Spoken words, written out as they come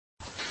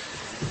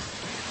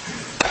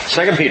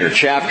2 Peter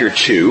chapter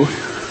 2.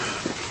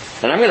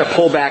 And I'm going to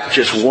pull back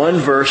just one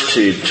verse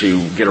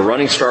to get a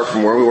running start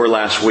from where we were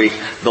last week.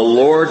 The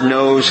Lord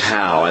knows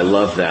how. I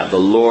love that. The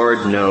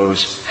Lord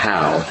knows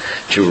how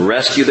to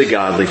rescue the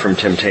godly from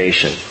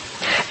temptation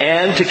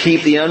and to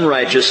keep the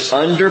unrighteous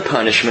under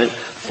punishment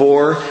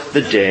for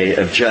the day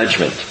of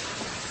judgment.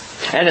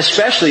 And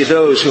especially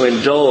those who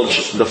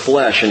indulge the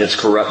flesh in its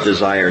corrupt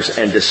desires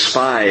and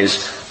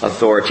despise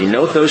authority.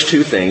 Note those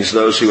two things,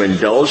 those who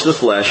indulge the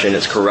flesh in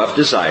its corrupt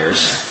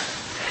desires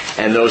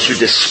and those who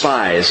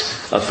despise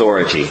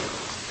authority.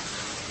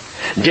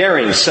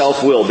 Daring,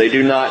 self-willed, they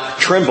do not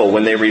tremble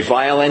when they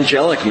revile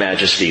angelic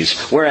majesties,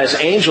 whereas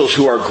angels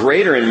who are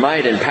greater in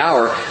might and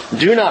power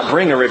do not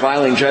bring a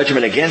reviling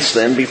judgment against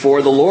them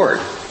before the Lord.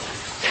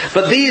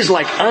 But these,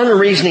 like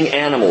unreasoning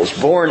animals,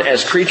 born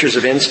as creatures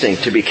of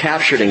instinct to be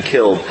captured and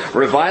killed,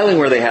 reviling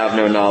where they have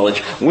no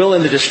knowledge, will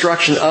in the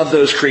destruction of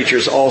those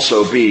creatures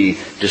also be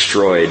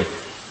destroyed,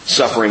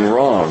 suffering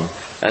wrong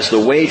as the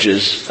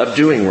wages of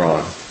doing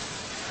wrong.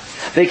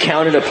 They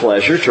count it a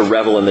pleasure to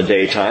revel in the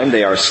daytime.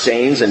 They are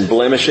stains and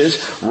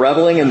blemishes,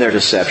 reveling in their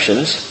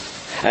deceptions,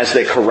 as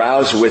they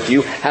carouse with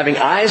you, having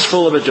eyes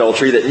full of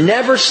adultery that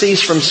never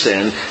cease from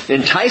sin,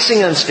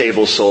 enticing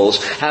unstable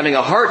souls, having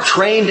a heart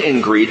trained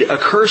in greed,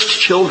 accursed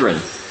children.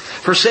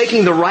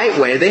 Forsaking the right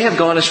way, they have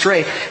gone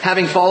astray,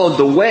 having followed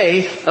the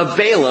way of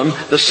Balaam,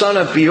 the son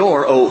of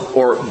Beor,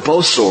 or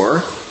Bosor,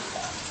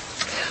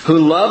 who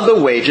loved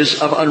the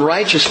wages of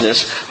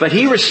unrighteousness, but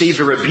he received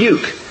a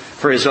rebuke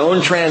for his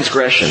own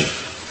transgression.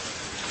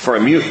 For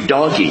a mute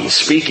donkey,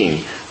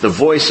 speaking the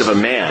voice of a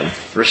man,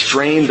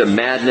 restrained the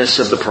madness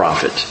of the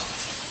prophet.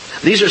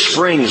 These are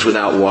springs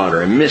without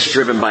water, and mist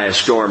driven by a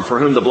storm, for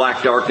whom the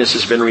black darkness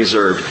has been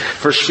reserved.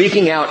 For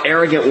speaking out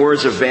arrogant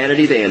words of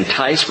vanity, they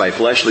entice by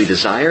fleshly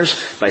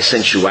desires, by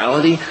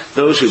sensuality,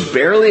 those who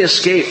barely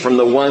escape from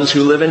the ones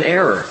who live in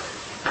error,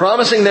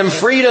 promising them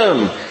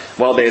freedom,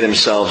 while they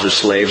themselves are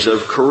slaves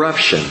of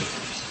corruption.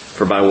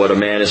 For by what a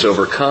man is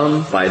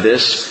overcome, by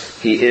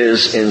this he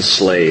is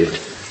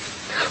enslaved.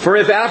 For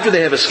if after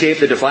they have escaped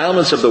the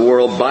defilements of the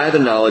world by the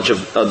knowledge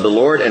of the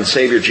Lord and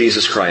Savior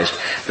Jesus Christ,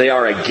 they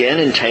are again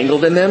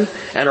entangled in them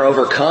and are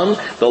overcome,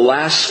 the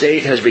last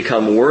state has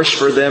become worse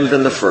for them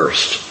than the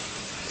first.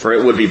 For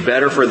it would be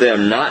better for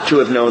them not to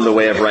have known the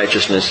way of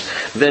righteousness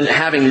than,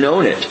 having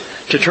known it,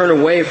 to turn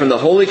away from the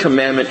holy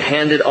commandment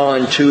handed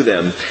on to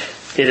them.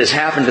 It has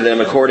happened to them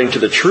according to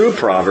the true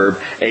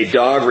proverb, a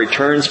dog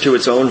returns to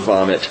its own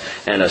vomit,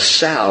 and a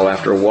sow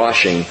after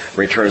washing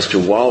returns to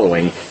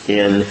wallowing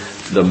in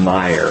the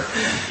mire.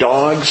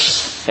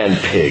 Dogs and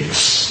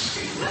pigs.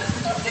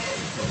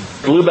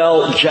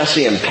 Bluebell,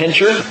 Jessie, and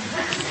Pincher.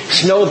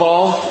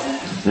 Snowball,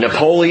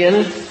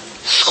 Napoleon,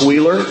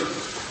 Squealer.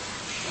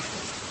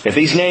 If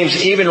these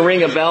names even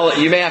ring a bell,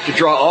 you may have to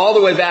draw all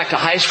the way back to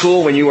high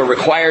school when you were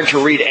required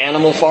to read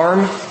Animal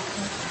Farm.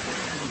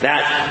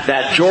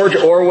 That George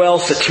Orwell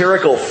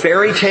satirical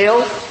fairy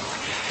tale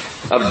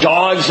of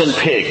dogs and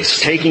pigs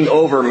taking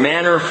over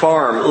Manor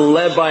Farm,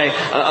 led by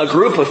a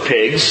group of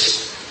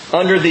pigs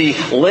under the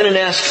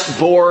Lenin-esque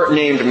boar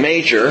named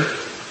Major.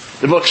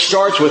 The book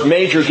starts with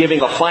Major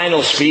giving a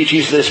final speech.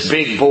 He's this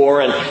big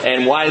boar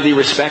and widely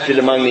respected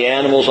among the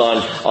animals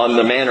on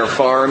the Manor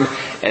Farm.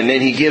 And then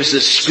he gives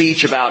this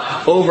speech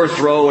about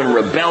overthrow and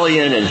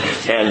rebellion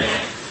and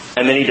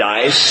then he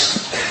dies.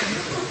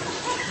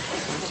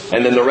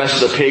 And then the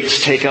rest of the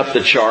pigs take up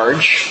the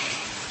charge,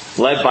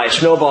 led by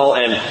Snowball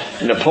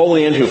and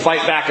Napoleon, who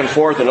fight back and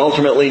forth, and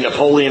ultimately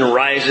Napoleon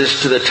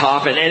rises to the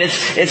top. And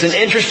it's an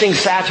interesting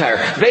satire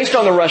based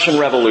on the Russian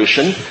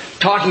Revolution,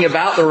 talking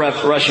about the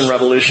Russian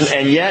Revolution,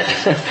 and yet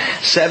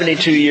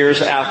 72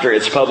 years after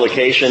its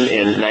publication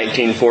in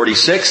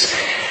 1946,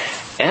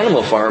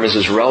 Animal Farm is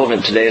as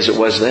relevant today as it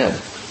was then.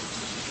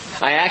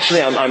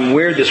 I'm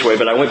weird this way,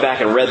 but I went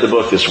back and read the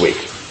book this week.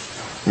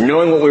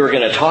 Knowing what we were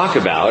going to talk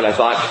about, I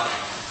thought,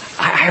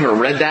 I haven't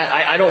read that,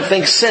 I don't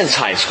think, since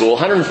high school.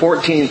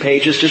 114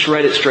 pages, just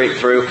read it straight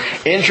through.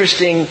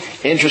 Interesting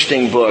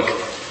book.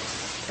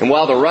 And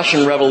while the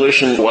Russian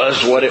Revolution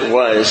was what it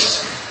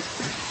was,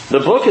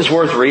 the book is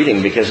worth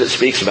reading because it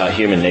speaks about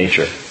human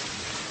nature.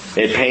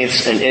 It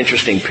paints an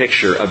interesting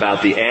picture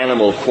about the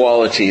animal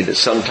quality that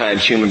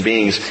sometimes human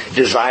beings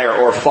desire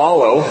or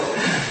follow.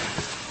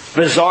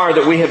 Bizarre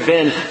that we have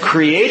been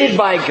created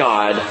by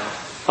God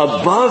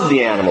above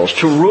the animals,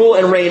 to rule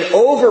and reign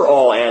over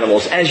all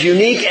animals, as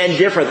unique and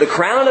different, the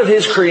crown of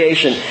His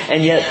creation,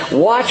 and yet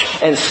watch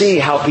and see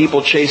how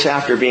people chase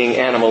after being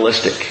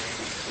animalistic,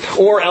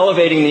 or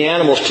elevating the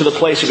animals to the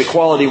place of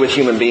equality with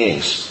human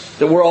beings.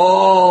 That we're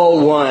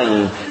all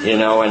one,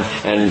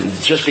 and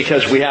just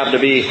because we happen to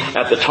be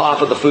at the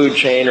top of the food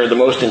chain or the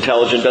most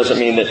intelligent doesn't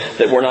mean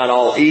that we're not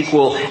all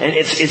equal. And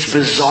it's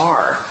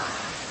bizarre.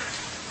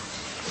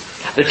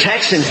 The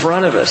text in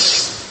front of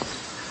us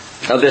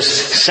of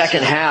this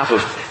second half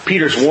of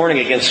Peter's warning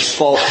against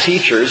false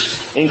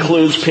teachers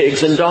includes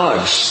pigs and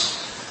dogs.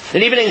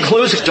 It even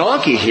includes a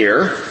donkey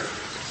here,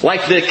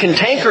 like the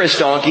cantankerous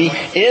donkey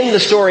in the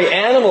story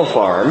Animal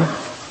Farm,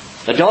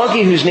 a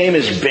donkey whose name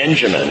is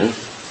Benjamin.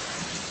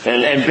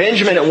 And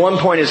Benjamin at one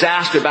point is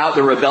asked about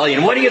the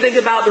rebellion. What do you think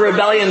about the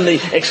rebellion?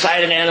 The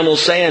excited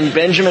animals say, and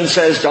Benjamin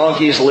says,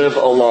 donkeys live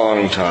a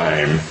long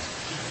time.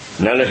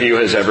 None of you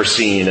has ever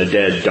seen a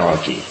dead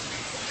donkey.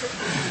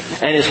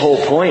 And his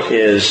whole point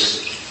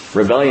is,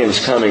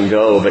 rebellions come and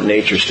go, but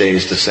nature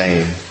stays the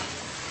same.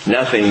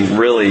 Nothing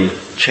really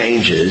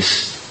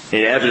changes.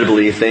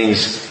 Inevitably,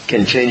 things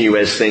continue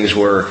as things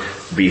were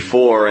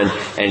before, and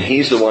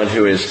he's the one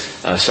who is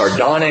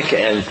sardonic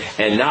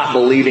and not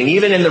believing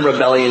even in the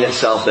rebellion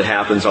itself that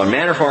happens on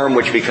Manor Farm,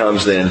 which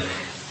becomes then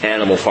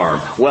Animal Farm.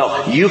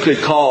 Well, you could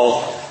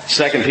call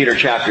 2 Peter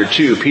chapter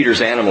 2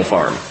 Peter's Animal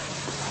Farm.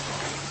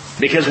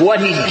 Because what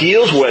he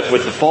deals with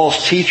the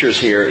false teachers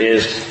here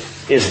is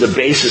the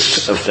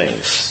basis of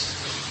things.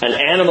 An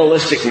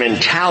animalistic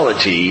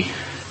mentality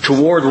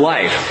toward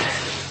life.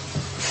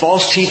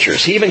 False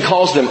teachers. He even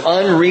calls them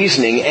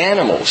unreasoning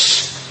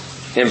animals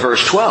in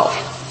verse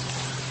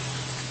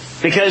 12.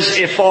 Because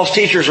if false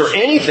teachers are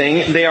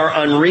anything, they are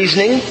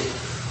unreasoning,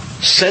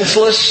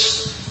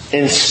 senseless,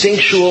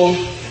 instinctual,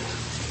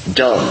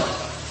 dumb.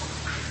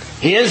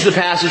 He ends the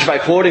passage by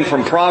quoting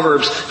from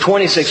Proverbs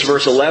 26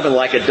 verse 11,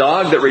 like a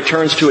dog that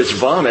returns to its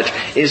vomit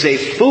is a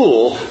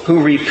fool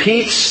who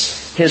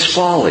repeats his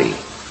folly.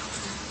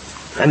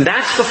 And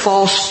that's the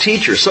false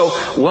teacher. So,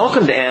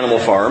 welcome to Animal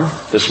Farm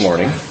this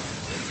morning.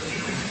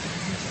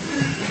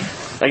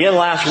 Again,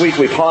 last week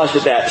we paused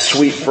at that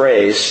sweet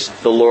phrase,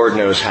 the Lord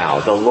knows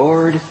how. The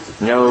Lord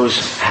knows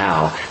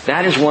how.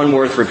 That is one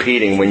worth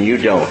repeating when you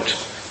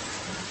don't.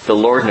 The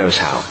Lord knows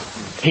how.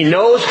 He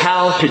knows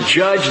how to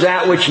judge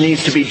that which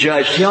needs to be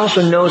judged. He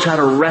also knows how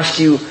to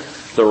rescue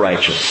the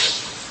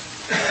righteous.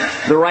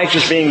 The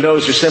righteous being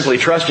those who simply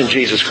trust in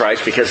Jesus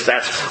Christ, because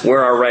that's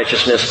where our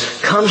righteousness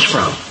comes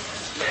from.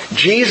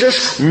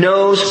 Jesus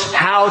knows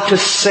how to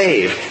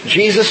save.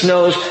 Jesus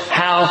knows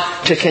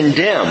how to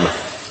condemn.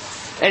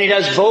 And He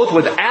does both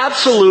with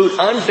absolute,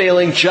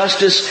 unfailing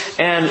justice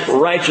and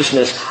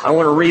righteousness. I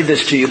want to read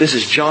this to you. This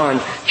is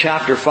John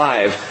chapter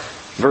 5,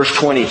 verse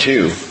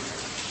 22.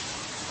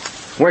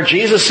 Where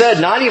Jesus said,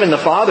 not even the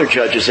Father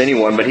judges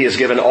anyone, but He has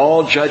given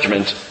all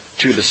judgment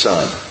to the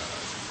Son.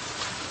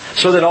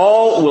 So that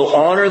all will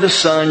honor the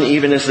Son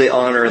even as they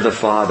honor the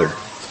Father.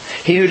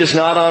 He who does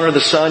not honor the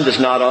Son does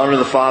not honor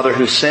the Father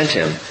who sent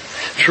Him.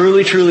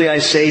 Truly, truly, I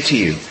say to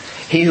you,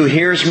 he who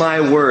hears my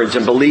words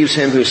and believes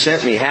Him who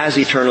sent me has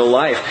eternal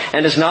life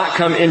and has not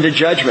come into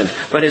judgment,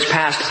 but has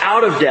passed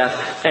out of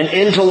death and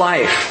into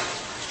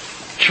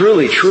life.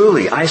 Truly,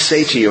 truly, I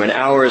say to you, an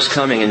hour is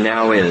coming and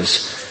now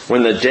is,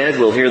 when the dead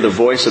will hear the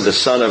voice of the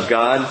Son of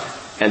God,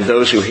 and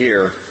those who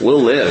hear will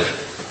live.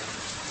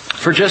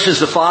 For just as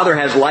the Father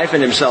has life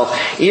in Himself,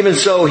 even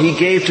so He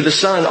gave to the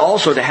Son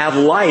also to have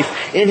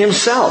life in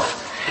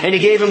Himself. And He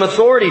gave Him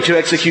authority to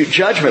execute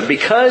judgment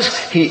because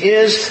He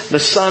is the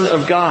Son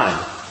of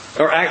God.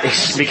 Or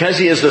because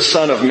He is the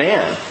Son of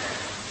Man.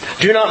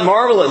 Do not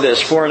marvel at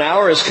this, for an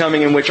hour is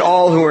coming in which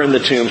all who are in the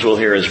tombs will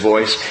hear His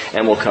voice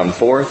and will come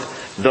forth.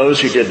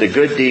 Those who did the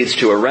good deeds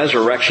to a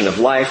resurrection of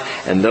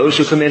life, and those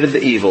who committed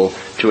the evil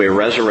to a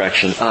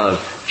resurrection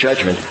of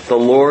judgment. The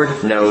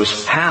Lord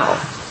knows how.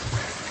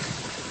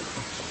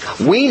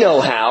 We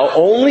know how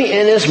only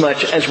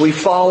inasmuch as we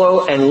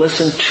follow and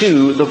listen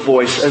to the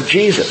voice of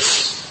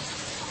Jesus.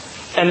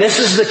 And this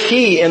is the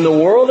key in the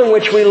world in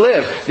which we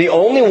live. The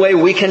only way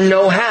we can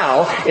know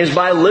how is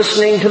by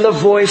listening to the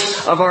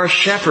voice of our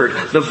shepherd,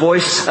 the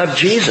voice of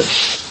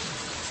Jesus.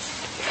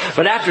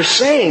 But after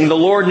saying the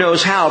Lord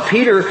knows how,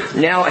 Peter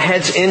now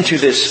heads into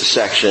this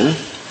section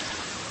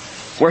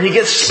where he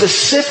gets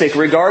specific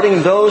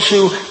regarding those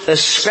who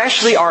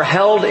especially are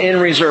held in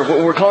reserve. What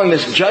we're calling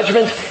this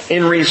judgment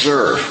in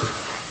reserve.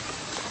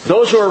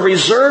 Those who are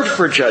reserved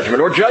for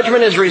judgment, or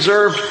judgment is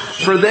reserved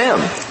for them.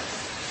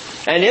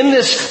 And in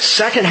this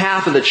second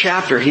half of the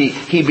chapter,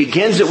 he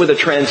begins it with a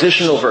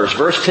transitional verse.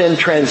 Verse 10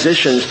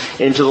 transitions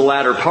into the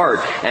latter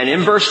part. And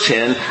in verse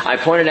 10, I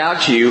pointed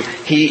out to you,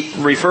 he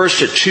refers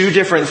to two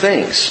different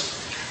things.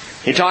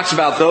 He talks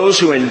about those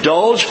who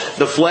indulge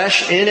the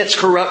flesh in its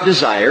corrupt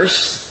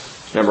desires,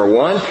 number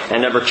one.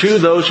 And number two,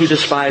 those who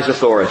despise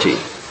authority.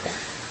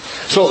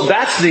 So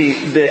that's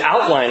the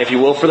outline, if you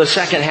will, for the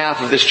second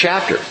half of this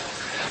chapter.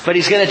 But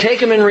he's going to take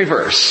them in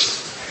reverse.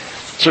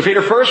 So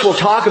Peter first will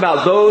talk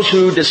about those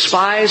who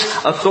despise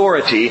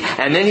authority,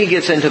 and then he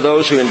gets into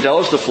those who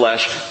indulge the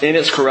flesh in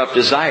its corrupt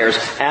desires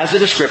as a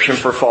description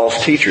for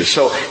false teachers.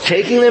 So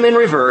taking them in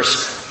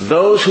reverse,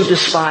 those who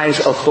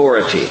despise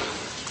authority.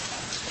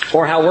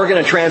 Or how we're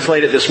going to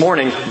translate it this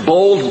morning,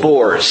 bold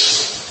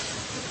boars.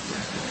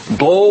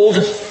 Bold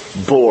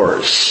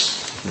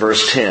boars.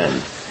 Verse 10.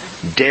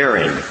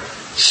 Daring,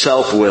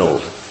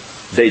 self-willed.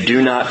 They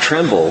do not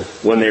tremble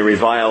when they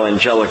revile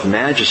angelic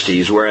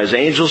majesties, whereas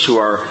angels who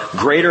are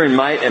greater in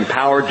might and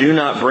power do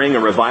not bring a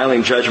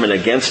reviling judgment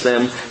against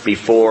them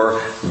before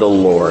the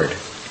Lord.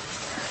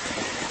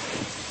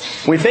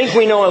 We think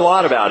we know a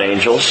lot about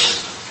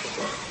angels.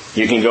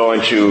 You can go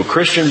into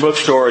Christian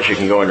bookstores, you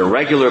can go into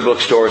regular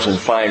bookstores and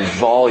find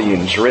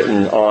volumes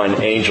written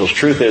on angels.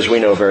 Truth is,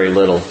 we know very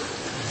little.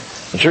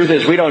 The truth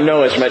is, we don't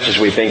know as much as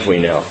we think we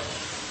know.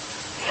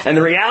 And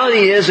the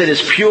reality is it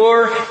is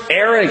pure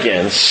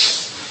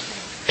arrogance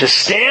to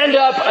stand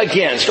up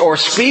against or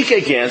speak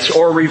against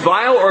or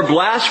revile or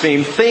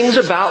blaspheme things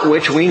about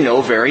which we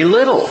know very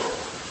little.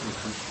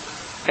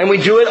 And we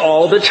do it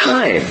all the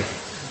time.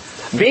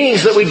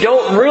 Beings that we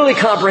don't really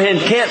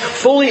comprehend, can't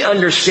fully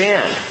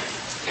understand.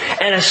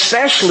 And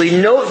especially,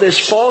 note this,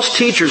 false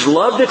teachers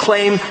love to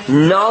claim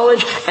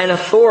knowledge and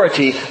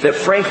authority that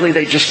frankly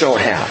they just don't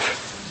have.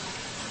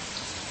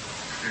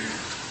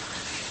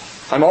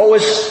 I'm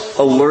always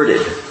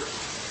alerted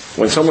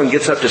when someone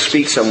gets up to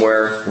speak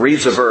somewhere,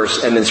 reads a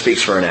verse, and then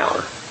speaks for an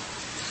hour.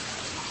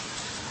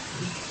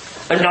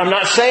 And I'm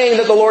not saying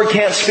that the Lord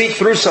can't speak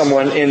through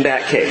someone in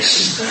that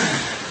case.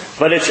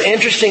 But it's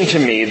interesting to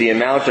me the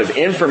amount of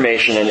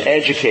information and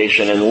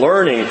education and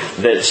learning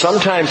that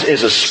sometimes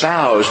is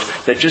espoused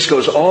that just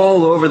goes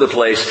all over the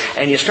place.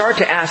 And you start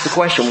to ask the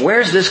question,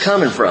 where's this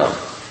coming from?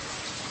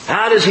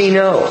 How does he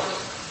know?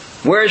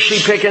 Where is she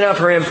picking up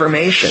her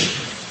information?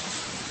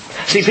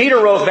 See, Peter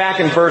wrote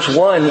back in verse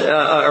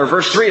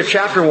 3 of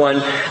chapter 1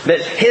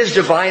 that His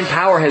divine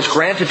power has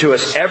granted to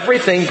us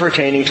everything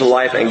pertaining to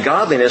life and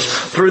godliness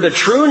through the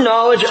true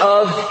knowledge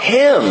of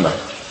Him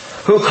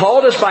who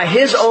called us by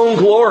His own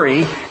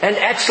glory and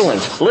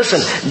excellence.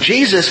 Listen,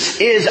 Jesus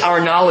is our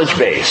knowledge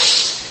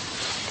base.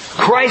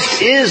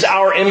 Christ is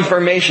our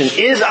information,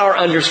 is our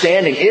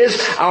understanding,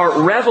 is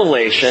our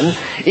revelation.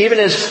 Even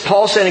as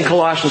Paul said in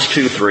Colossians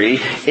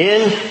 2:3,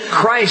 in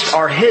Christ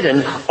are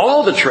hidden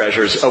all the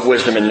treasures of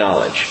wisdom and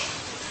knowledge.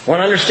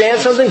 Want to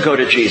understand something? Go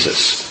to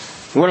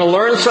Jesus. You want to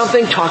learn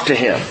something? Talk to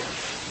Him.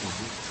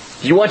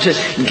 You want to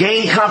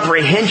gain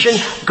comprehension?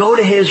 Go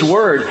to His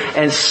Word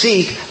and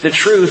seek the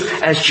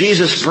truth as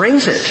Jesus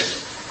brings it.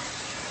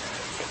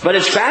 But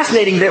it's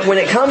fascinating that when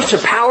it comes to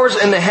powers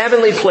in the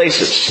heavenly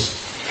places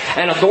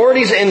and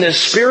authorities in the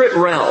spirit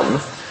realm,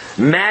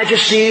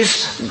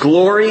 majesties,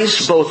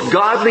 glories, both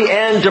godly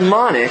and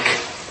demonic,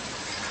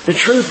 the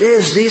truth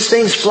is these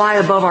things fly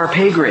above our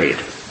pay grade.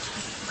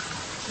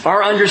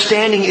 Our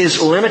understanding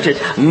is limited.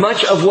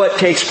 Much of what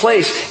takes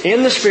place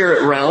in the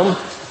spirit realm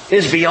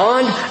is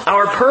beyond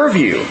our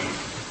purview.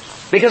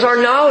 Because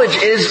our knowledge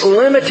is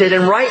limited,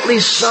 and rightly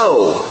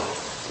so.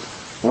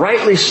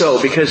 Rightly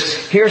so,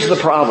 because here's the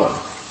problem.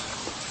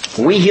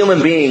 We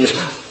human beings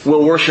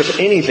will worship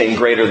anything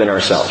greater than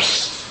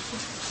ourselves.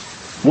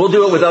 We'll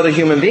do it with other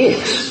human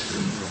beings.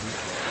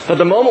 But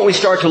the moment we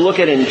start to look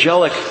at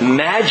angelic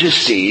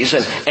majesties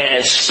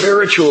and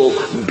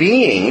spiritual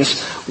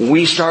beings,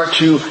 we start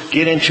to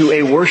get into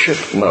a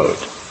worship mode.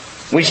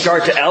 We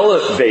start to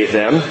elevate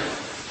them.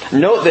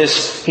 Note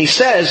this, he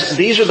says,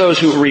 these are those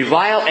who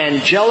revile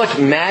angelic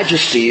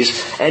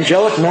majesties.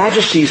 Angelic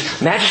majesties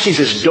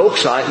is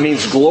doxa, it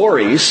means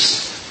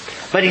glories.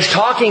 But he's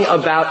talking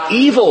about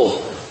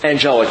evil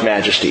angelic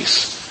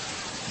majesties.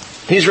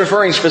 He's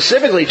referring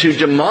specifically to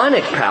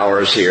demonic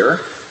powers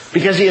here,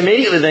 because he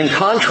immediately then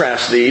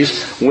contrasts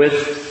these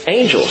with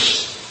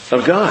angels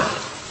of God.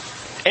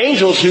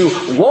 Angels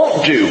who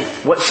won't do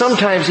what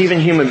sometimes even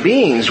human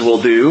beings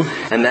will do,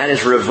 and that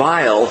is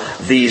revile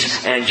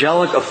these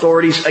angelic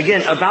authorities,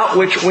 again, about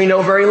which we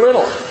know very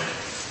little.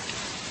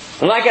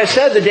 And like I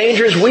said, the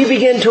danger is we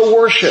begin to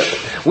worship.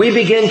 We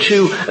begin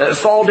to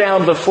fall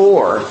down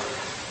before,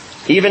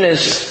 even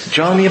as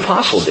John the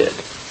Apostle did.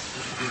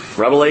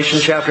 Revelation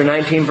chapter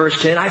 19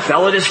 verse 10, I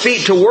fell at His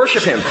feet to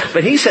worship Him.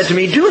 But He said to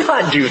me, do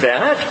not do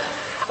that.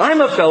 I'm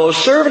a fellow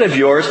servant of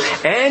yours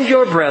and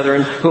your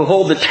brethren who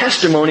hold the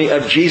testimony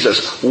of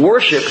Jesus.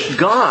 Worship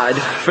God,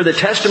 for the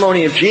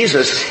testimony of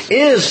Jesus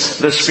is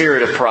the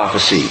spirit of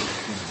prophecy.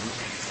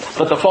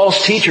 But the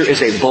false teacher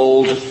is a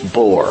bold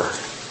boar.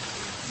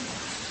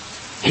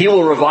 He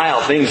will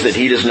revile things that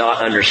he does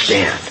not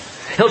understand.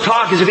 He'll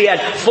talk as if he had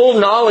full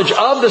knowledge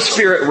of the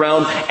spirit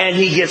realm, and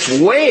he gets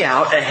way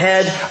out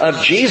ahead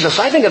of Jesus.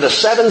 I think of the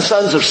 7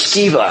 sons of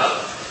Sceva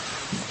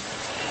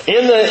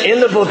in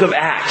the book of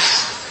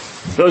Acts.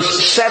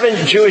 Those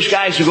 7 Jewish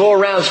guys who go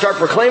around and start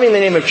proclaiming the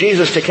name of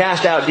Jesus to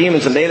cast out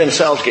demons, and they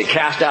themselves get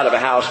cast out of a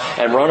house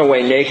and run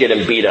away naked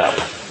and beat up.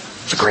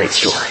 It's a great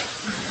story.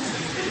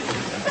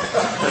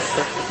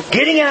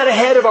 Getting out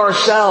ahead of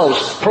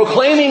ourselves,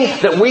 proclaiming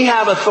that we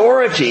have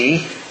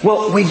authority.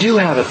 Well, we do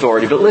have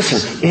authority, but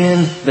listen,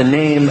 in the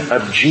name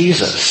of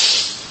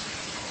Jesus.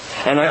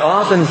 And I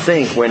often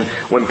think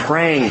when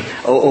praying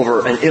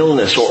over an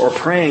illness or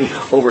praying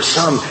over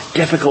some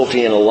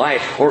difficulty in a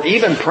life, or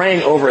even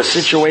praying over a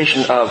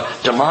situation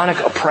of demonic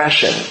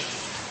oppression,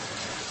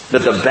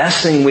 that the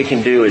best thing we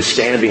can do is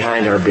stand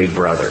behind our big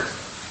brother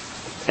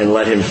and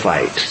let him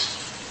fight.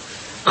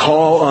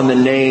 Call on the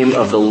name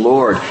of the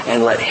Lord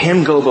and let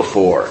Him go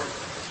before.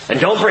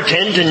 And don't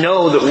pretend to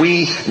know that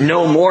we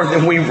know more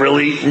than we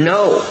really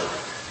know.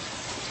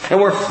 And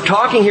we're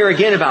talking here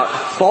again about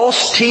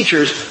false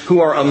teachers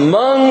who are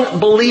among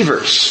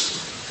believers.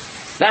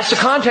 That's the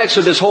context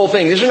of this whole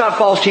thing. These are not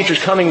false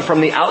teachers coming from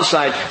the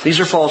outside. These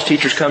are false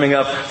teachers coming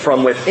up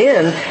from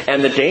within.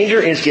 And the danger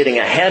is getting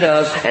ahead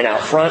of and out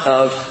front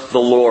of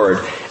the Lord.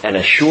 And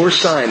a sure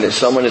sign that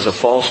someone is a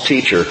false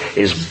teacher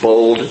is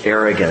bold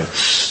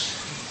arrogance.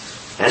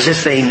 As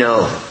if they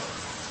know.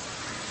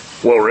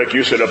 Well, Rick,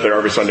 you sit up there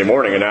every Sunday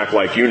morning and act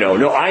like you know.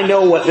 No, I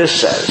know what this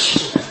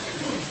says.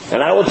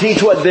 And I will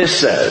teach what this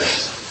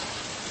says.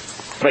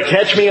 But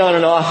catch me on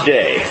an off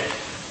day.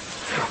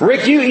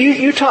 Rick,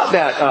 you taught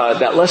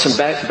that lesson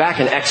back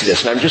in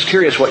Exodus, and I'm just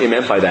curious what you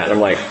meant by that. And I'm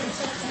like,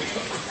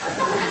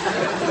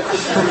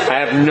 I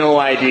have no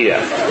idea.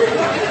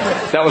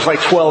 That was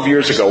like 12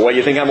 years ago. What,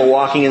 you think I'm a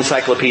walking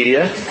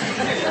encyclopedia?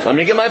 Let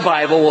me get my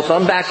Bible. We'll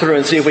thumb back through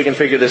and see if we can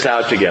figure this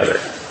out together.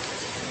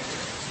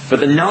 But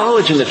the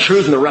knowledge and the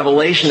truth and the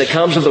revelation that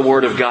comes of the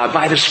Word of God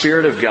by the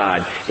Spirit of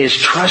God is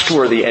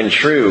trustworthy and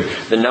true.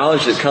 The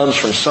knowledge that comes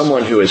from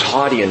someone who is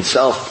haughty and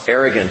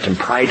self-arrogant and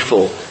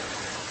prideful,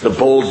 the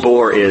bold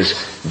boar, is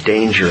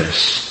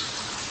dangerous.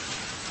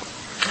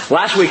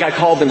 Last week I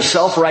called them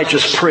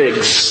self-righteous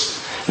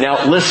prigs.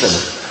 Now listen,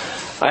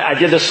 I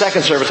did the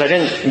second service. I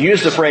didn't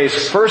use the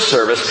phrase first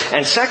service.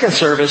 And second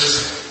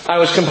service, I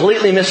was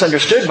completely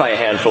misunderstood by a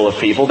handful of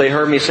people. They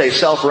heard me say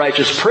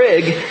self-righteous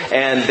prig,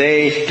 and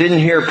they didn't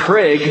hear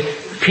prig,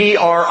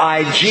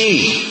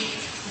 P-R-I-G.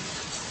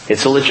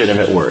 It's a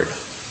legitimate word.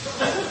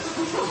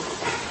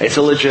 It's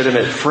a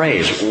legitimate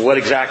phrase. What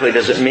exactly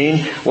does it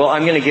mean? Well,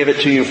 I'm going to give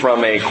it to you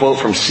from a quote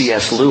from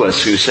C.S.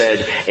 Lewis, who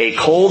said, "A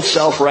cold,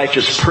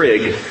 self-righteous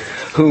prig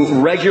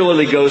who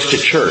regularly goes to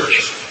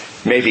church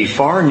may be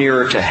far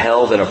nearer to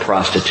hell than a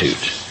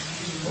prostitute.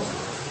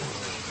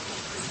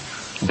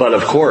 But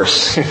of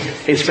course,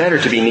 it's better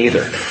to be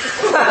neither."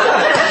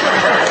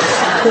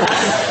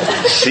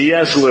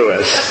 C.S.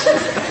 Lewis.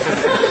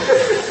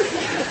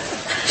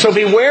 So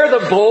beware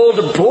the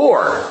bold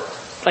boar.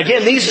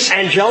 Again, these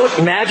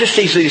angelic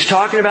majesties that he's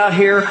talking about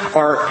here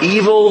are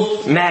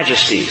evil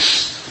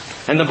majesties.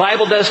 And the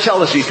Bible does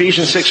tell us,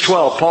 Ephesians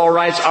 6:12, Paul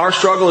writes, "Our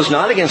struggle is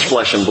not against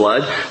flesh and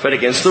blood, but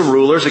against the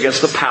rulers,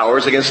 against the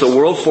powers, against the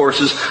world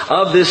forces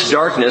of this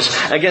darkness,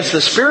 against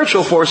the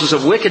spiritual forces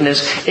of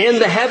wickedness in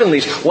the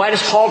heavenlies." Why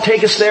does Paul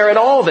take us there at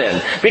all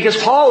then? Because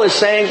Paul is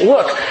saying,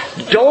 look,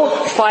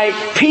 don't fight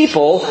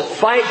people,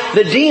 fight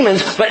the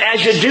demons, but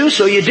as you do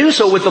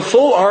so with the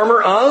full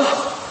armor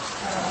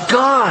of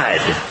God.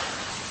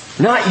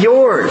 Not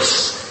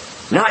yours.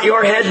 Not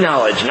your head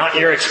knowledge, not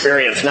your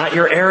experience, not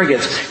your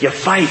arrogance. You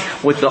fight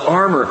with the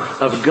armor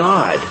of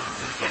God.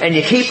 And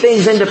you keep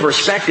things into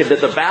perspective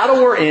that the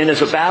battle we're in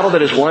is a battle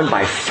that is won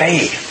by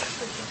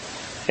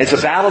faith. It's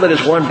a battle that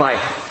is won by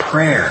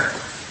prayer.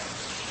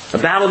 A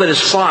battle that is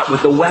fought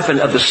with the weapon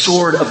of the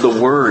sword of the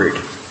Word.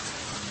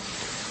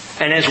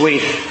 And as we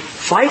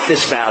fight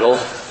this battle,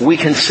 we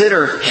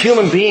consider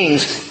human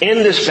beings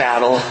in this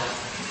battle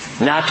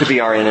not to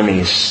be our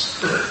enemies,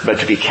 but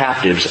to be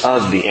captives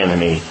of the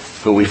enemy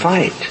who we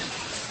fight.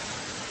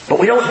 But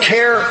we don't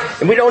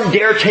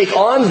dare take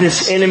on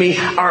this enemy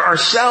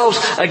ourselves.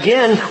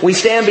 Again, we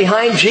stand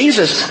behind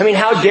Jesus. I mean,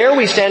 how dare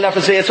we stand up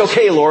and say, "It's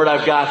okay, Lord,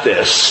 I've got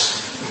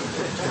this.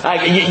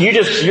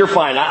 You're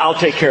fine. I'll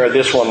take care of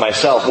this one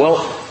myself."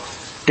 Well,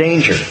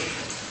 danger.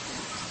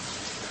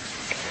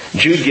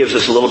 Jude gives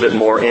us a little bit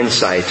more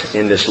insight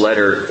in this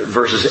letter.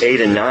 Verses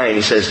 8 and 9,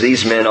 he says,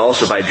 "These men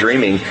also by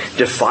dreaming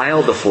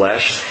defile the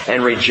flesh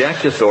and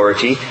reject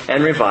authority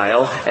and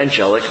revile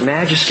angelic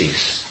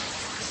majesties.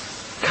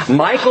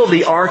 Michael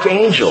the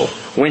archangel,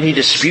 when he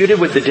disputed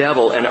with the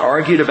devil and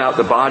argued about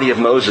the body of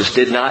Moses,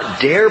 did not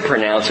dare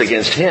pronounce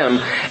against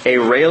him a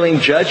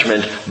railing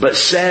judgment, but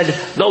said,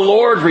 'The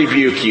Lord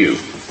rebuke you.'"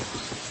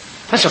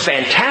 That's a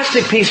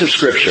fantastic piece of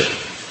scripture.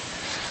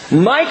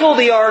 Michael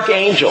the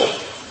archangel,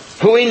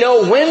 who we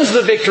know wins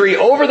the victory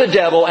over the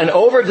devil and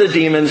over the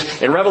demons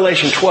in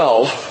Revelation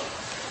 12,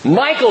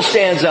 Michael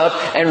stands up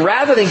and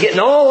rather than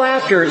getting all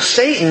after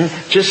Satan,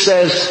 just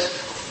says,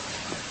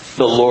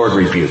 "The Lord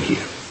rebuke you."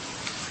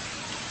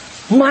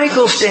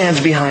 Michael stands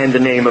behind the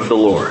name of the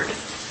Lord.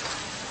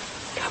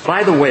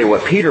 By the way,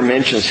 what Peter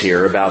mentions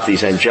here about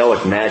these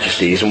angelic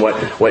majesties and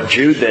what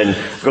Jude then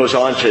goes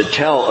on to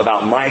tell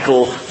about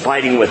Michael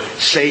fighting with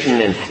Satan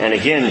and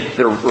again,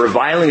 the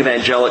reviling of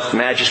angelic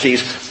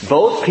majesties,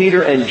 both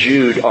Peter and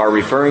Jude are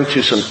referring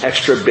to some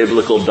extra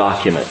biblical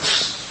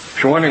documents.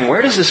 If you're wondering,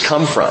 where does this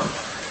come from?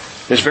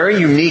 This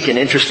very unique and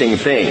interesting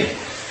thing.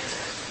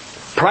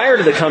 Prior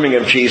to the coming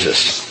of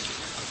Jesus,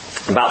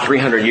 about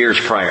 300 years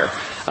prior,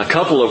 a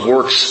couple of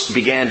works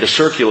began to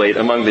circulate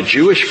among the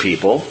Jewish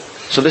people.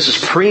 So this is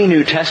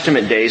pre-New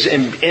Testament days,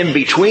 in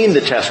between the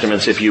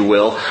Testaments, if you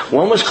will.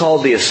 One was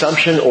called the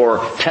Assumption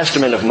or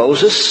Testament of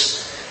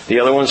Moses.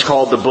 The other one's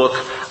called the Book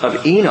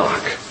of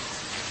Enoch.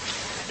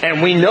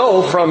 And we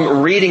know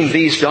from reading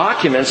these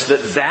documents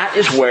that that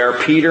is where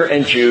Peter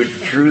and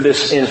Jude drew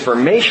this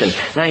information.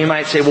 Now you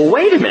might say, well,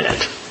 wait a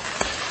minute.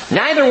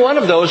 Neither one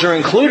of those are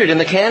included in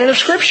the canon of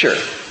Scripture.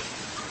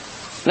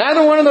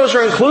 Neither one of those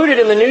are included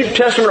in the New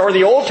Testament or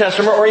the Old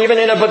Testament or even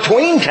in a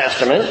between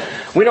testament.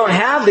 We don't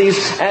have these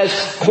as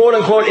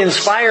quote-unquote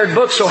inspired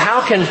books, so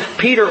how can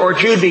Peter or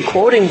Jude be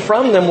quoting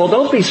from them? Well,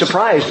 don't be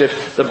surprised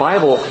if the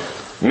Bible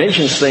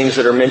mentions things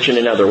that are mentioned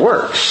in other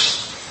works.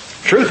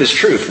 Truth is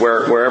truth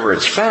wherever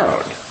it's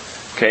found.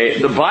 Okay,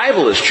 the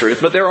Bible is truth,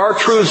 but there are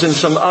truths in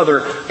some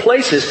other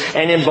places.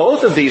 And in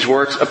both of these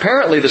works,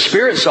 apparently the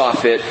Spirit saw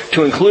fit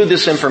to include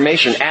this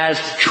information as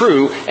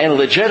true and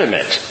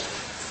legitimate.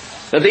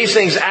 That these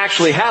things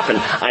actually happen.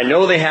 I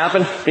know they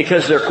happen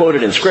because they're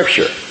quoted in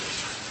Scripture.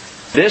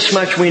 This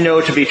much we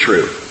know to be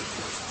true.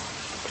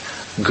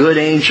 Good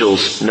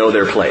angels know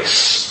their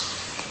place.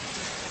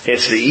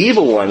 It's the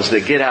evil ones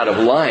that get out of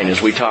line,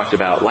 as we talked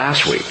about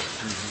last week.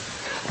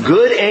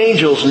 Good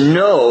angels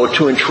know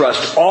to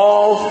entrust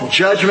all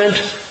judgment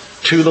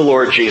to the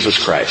Lord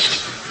Jesus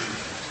Christ.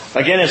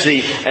 Again, as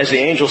the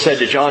angel said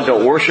to John,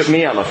 don't worship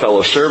me, I'm a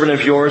fellow servant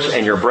of yours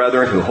and your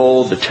brethren who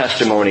hold the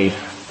testimony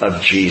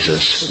of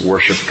Jesus.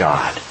 Worship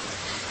God.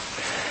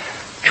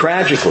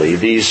 Tragically,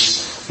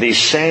 these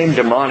same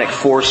demonic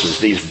forces,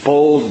 these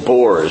bold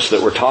boars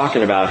that we're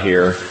talking about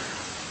here,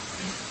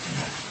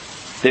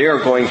 they are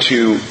going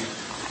to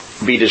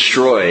be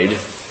destroyed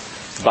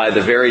by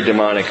the very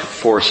demonic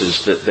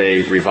forces that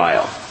they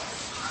revile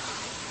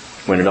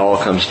when it all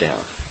comes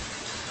down.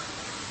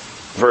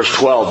 Verse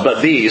 12,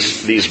 but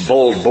these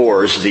bold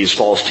boars, these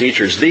false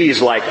teachers,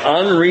 these like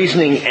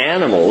unreasoning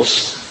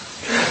animals,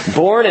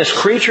 born as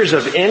creatures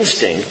of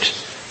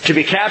instinct, to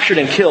be captured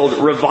and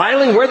killed,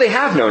 reviling where they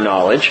have no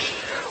knowledge,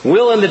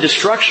 will in the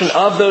destruction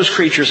of those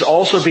creatures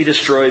also be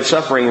destroyed,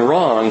 suffering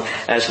wrong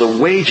as the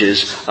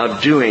wages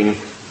of doing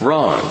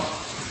wrong.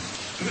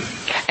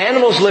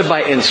 Animals live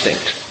by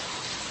instinct.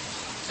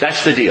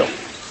 That's the deal.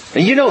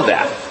 And you know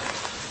that.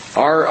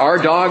 Our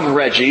dog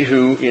Reggie,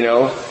 who,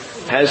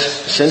 has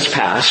since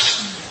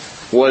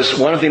passed, was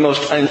one of the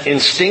most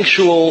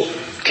instinctual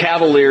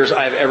cavaliers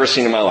I've ever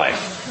seen in my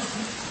life.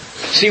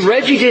 See,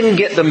 Reggie didn't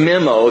get the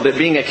memo that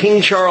being a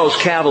King Charles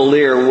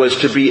Cavalier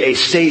was to be a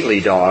stately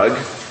dog,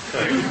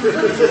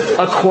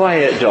 a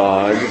quiet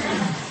dog,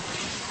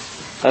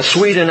 a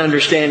sweet and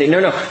understanding.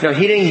 No,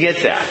 he didn't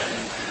get that.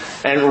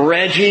 And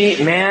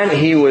Reggie, man,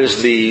 he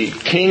was the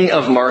king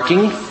of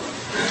marking.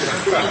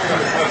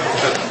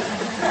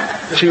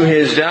 To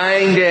his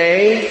dying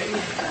day.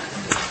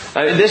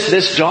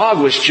 This dog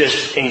was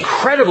just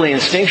incredibly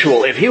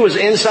instinctual. If he was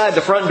inside,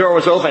 the front door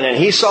was open, and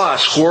he saw a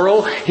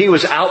squirrel, he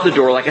was out the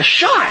door like a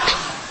shot.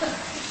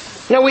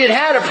 Now, we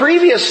had a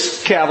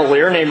previous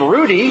cavalier named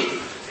Rudy.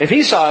 If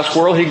he saw a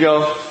squirrel, he'd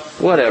go,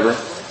 whatever.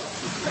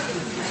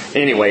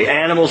 Anyway,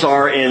 animals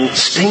are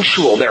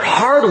instinctual. They're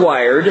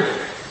hardwired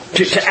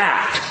to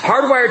act.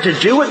 Hardwired to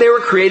do what they were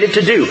created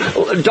to do.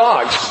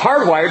 Dogs,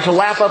 hardwired to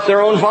lap up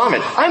their own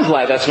vomit. I'm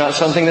glad that's not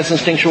something that's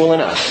instinctual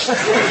in us.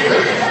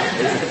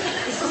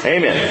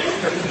 Amen.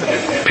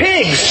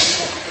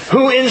 Pigs,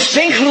 who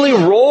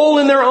instinctually roll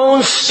in their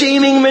own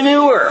steaming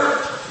manure.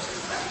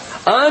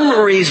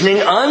 Unreasoning,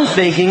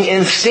 unthinking,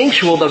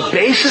 instinctual, the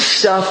basest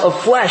stuff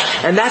of flesh.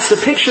 And that's the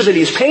picture that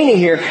he's painting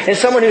here, is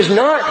someone who's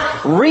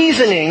not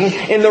reasoning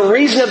in the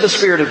reason of the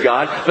Spirit of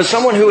God, but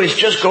someone who is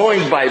just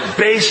going by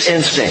base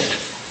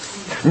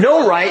instinct.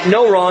 No right,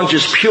 no wrong,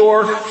 just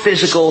pure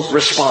physical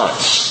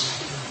response.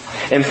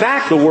 In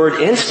fact, the word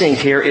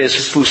instinct here is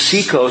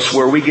physikos,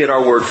 where we get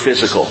our word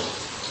physical.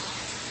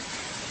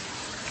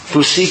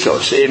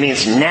 Physikos. It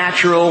means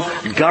natural,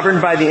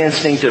 governed by the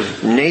instinct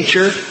of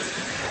nature.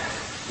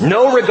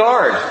 No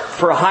regard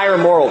for a higher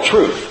moral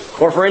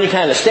truth or for any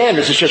kind of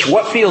standards. It's just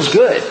what feels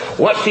good,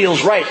 what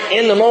feels right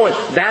in the moment.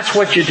 That's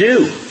what you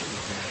do.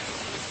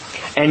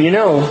 And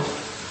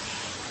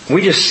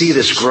we just see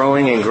this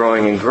growing and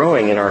growing and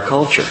growing in our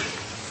culture.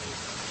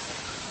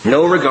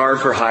 No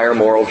regard for higher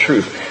moral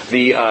truth.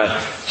 The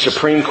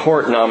Supreme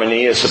Court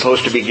nominee is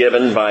supposed to be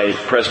given by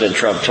President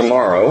Trump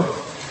tomorrow.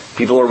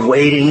 People are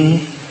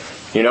waiting.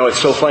 It's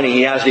so funny.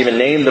 He hasn't even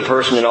named the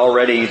person, and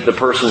already the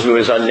person who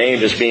is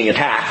unnamed is being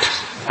attacked.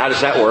 How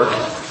does that work?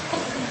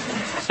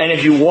 And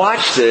if you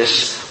watch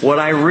this, what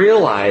I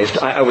realized,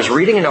 I was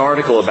reading an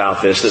article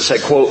about this that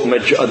said, quote,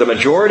 the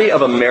majority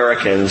of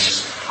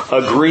Americans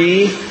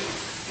agree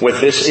with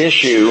this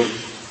issue,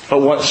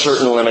 but want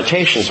certain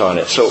limitations on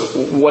it. So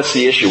what's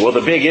the issue? Well,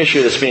 the big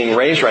issue that's being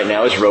raised right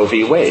now is Roe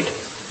v. Wade.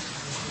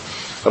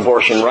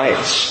 Abortion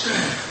rights.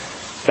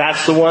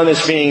 That's the one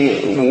that's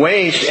being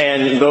waged,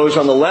 and those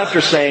on the left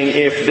are saying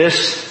if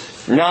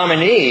this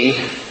nominee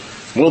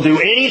will do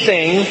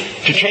anything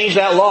to change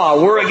that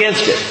law, we're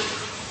against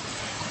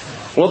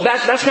it. Well,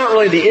 that's not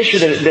really the issue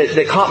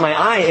that caught my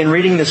eye in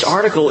reading this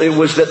article. It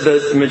was that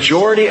the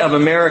majority of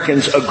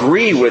Americans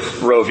agree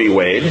with Roe v.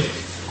 Wade.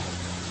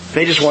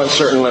 They just want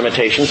certain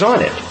limitations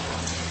on it.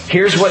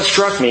 Here's what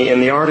struck me in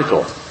the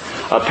article.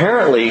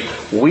 Apparently,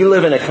 we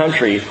live in a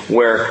country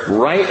where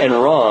right and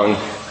wrong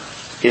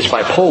is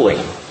by polling.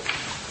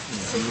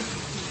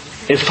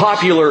 It's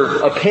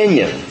popular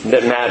opinion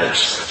that matters.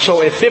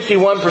 So if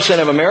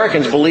 51% of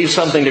Americans believe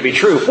something to be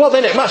true, well,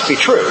 then it must be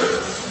true.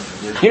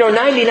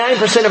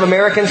 99% of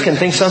Americans can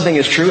think something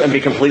is true and be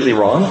completely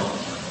wrong.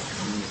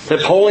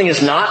 That polling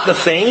is not the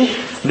thing.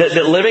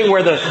 That living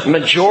where the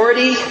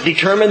majority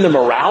determine the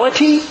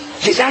morality.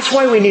 See, that's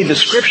why we need the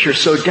Scripture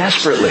so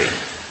desperately.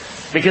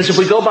 Because if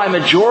we go by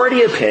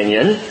majority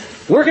opinion,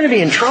 we're going to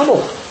be in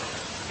trouble.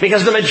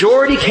 Because the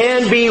majority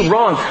can be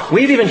wrong.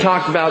 We've even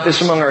talked about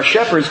this among our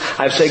shepherds.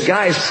 I've said,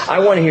 guys, I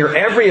want to hear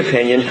every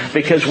opinion,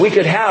 because we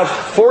could have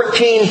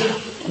 14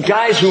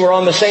 guys who are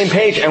on the same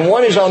page and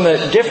one is on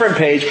the different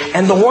page,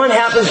 and the one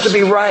happens to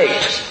be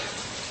right.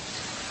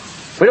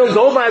 We don't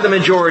go by the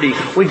majority.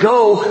 We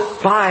go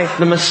by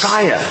the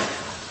Messiah.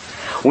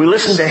 We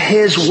listen to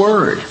His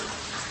Word.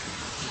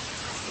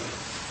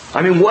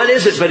 I mean, what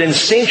is it but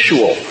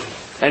instinctual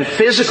and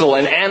physical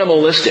and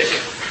animalistic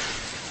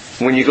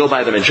when you go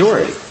by the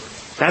majority?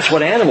 That's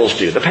what animals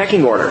do, the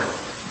pecking order.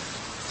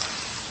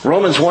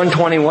 Romans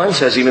 1:21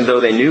 says, even though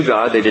they knew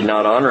God, they did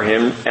not honor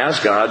Him as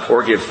God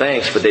or give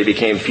thanks, but they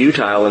became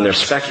futile in their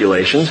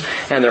speculations,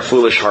 and their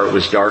foolish heart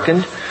was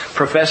darkened.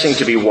 Professing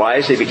to be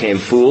wise, they became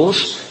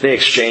fools. They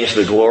exchanged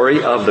the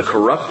glory of the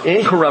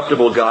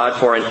incorruptible God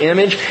for an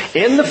image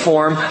in the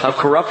form of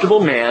corruptible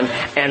man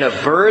and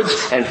of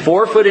birds and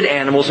four-footed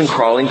animals and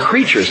crawling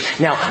creatures.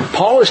 Now,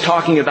 Paul is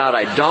talking about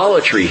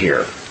idolatry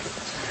here.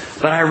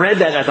 But I read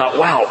that and I thought,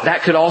 wow,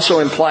 that could also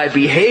imply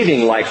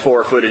behaving like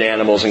four-footed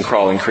animals and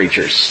crawling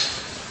creatures.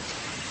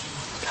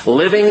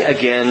 Living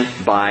again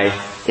by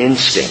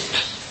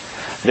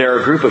instinct. There are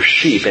a group of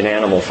sheep in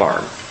Animal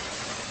Farm.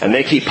 And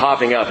they keep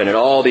popping up, and at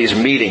all these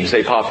meetings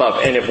they pop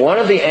up. And if one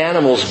of the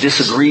animals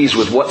disagrees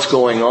with what's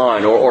going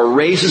on or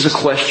raises a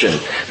question,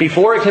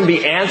 before it can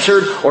be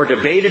answered or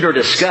debated or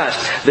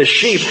discussed, the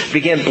sheep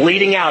begin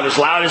bleating out as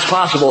loud as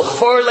possible,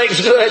 4 legs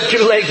good,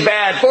 2 legs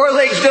bad, 4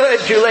 legs good,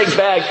 2 legs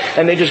bad.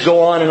 And they just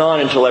go on and on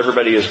until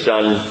everybody is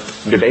done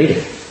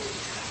debating.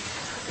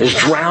 Just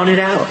drown it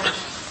out.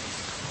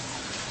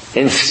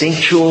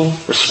 Instinctual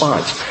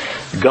response.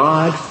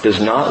 God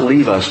does not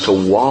leave us to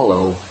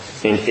wallow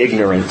in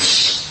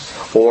ignorance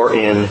or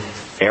in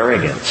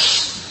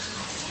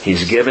arrogance.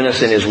 He's given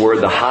us in His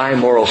Word the high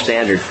moral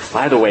standard.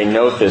 By the way,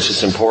 note this,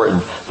 it's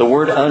important. The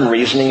word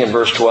unreasoning in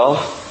verse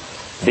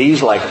 12,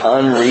 these like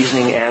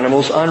unreasoning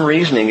animals.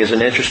 Unreasoning is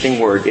an interesting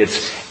word.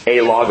 It's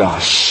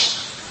alogos.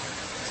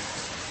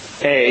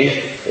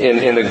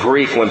 In the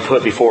Greek, when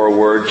put before a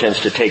word,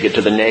 tends to take it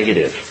to the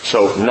negative.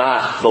 So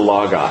not the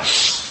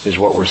logos is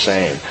what we're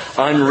saying.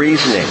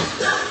 Unreasoning.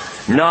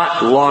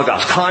 Not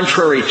logos,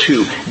 contrary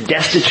to,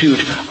 destitute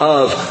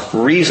of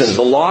reason.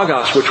 The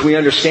logos, which we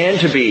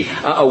understand to be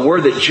a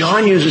word that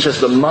John uses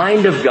as the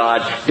mind of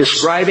God,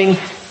 describing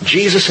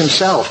Jesus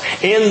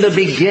Himself. In the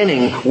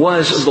beginning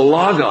was the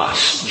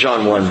logos,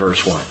 John 1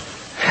 verse 1.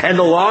 And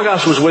the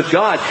logos was with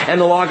God, and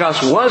the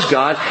logos was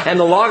God, and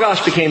the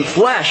logos became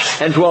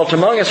flesh and dwelt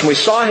among us, and we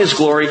saw His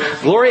glory,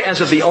 glory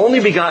as of the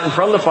only begotten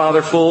from the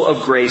Father, full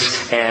of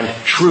grace and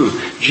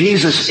truth.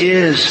 Jesus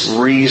is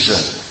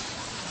reason.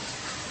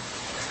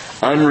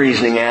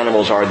 Unreasoning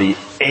animals are the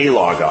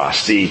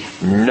alogos, the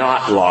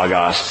not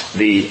logos,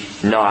 the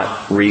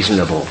not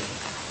reasonable.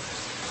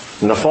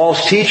 And the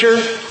false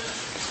teacher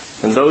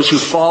and those who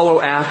follow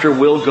after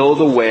will go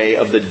the way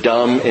of the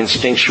dumb,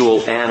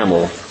 instinctual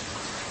animal.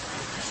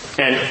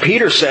 And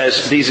Peter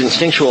says these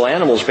instinctual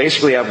animals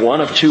basically have one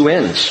of two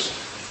ends.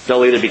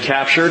 They'll either be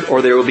captured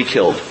or they will be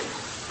killed.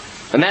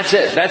 And that's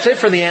it. That's it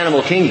for the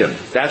animal kingdom.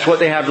 That's what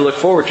they have to look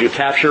forward to,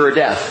 capture or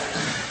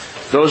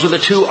death. Those are the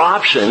two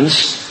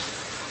options.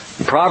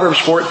 Proverbs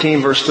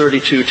 14 verse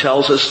 32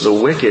 tells us the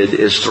wicked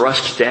is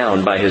thrust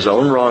down by his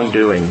own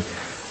wrongdoing,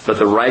 but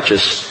the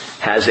righteous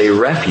has a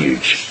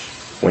refuge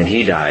when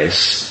he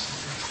dies.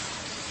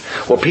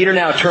 Well, Peter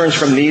now turns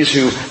from these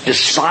who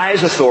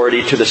despise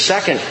authority to the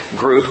second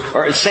group,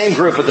 or same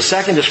group, but the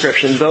second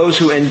description, those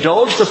who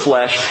indulge the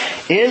flesh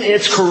in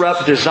its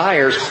corrupt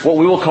desires, what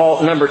we will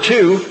call, number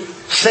 2,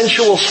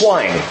 sensual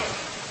swine.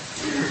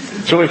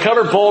 So we've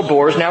covered bold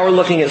boars, now we're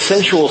looking at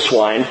sensual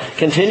swine.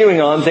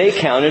 Continuing on, they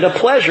count it a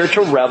pleasure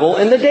to revel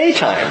in the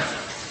daytime.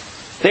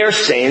 They are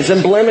stains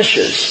and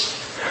blemishes,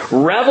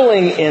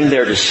 reveling in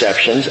their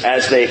deceptions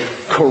as they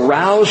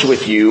carouse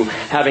with you,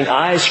 having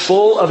eyes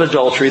full of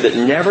adultery that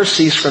never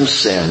cease from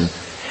sin,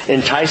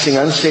 enticing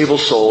unstable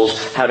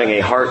souls, having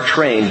a heart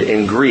trained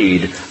in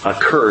greed,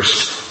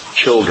 accursed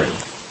children.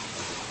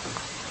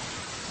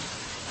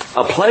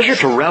 A pleasure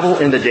to revel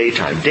in the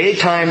daytime.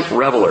 Daytime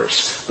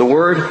revelers. The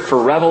word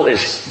for revel is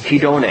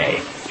hedone,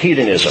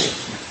 hedonism.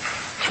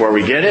 That's where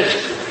we get it.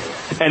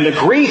 And the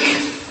Greek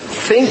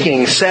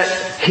thinking set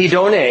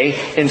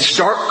hedone in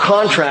stark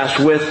contrast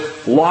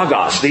with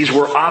logos. These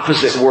were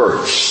opposite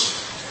words.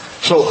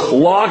 So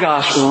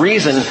logos,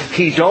 reason,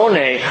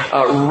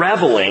 hedone,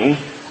 reveling,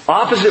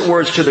 opposite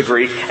words to the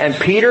Greek. And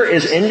Peter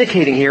is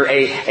indicating here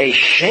a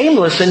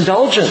shameless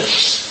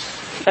indulgence.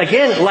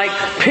 Again, like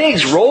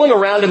pigs rolling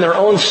around in their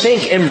own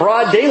stink in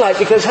broad daylight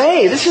because,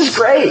 hey, this is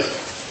great.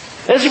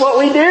 This is what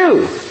we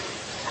do.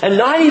 And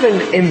not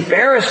even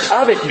embarrassed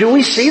of it. Do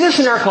we see this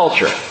in our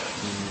culture?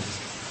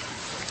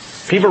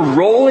 People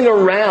rolling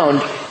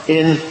around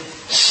in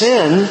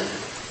sin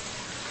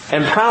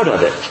and proud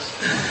of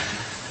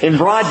it. In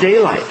broad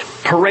daylight.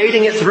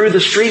 Parading it through the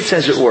streets,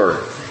 as it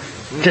were.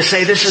 To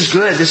say, this is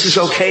good, this is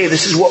okay,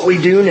 this is what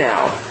we do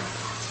now.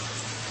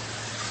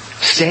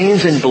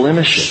 Stains and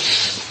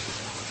blemishes.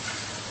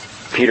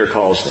 Peter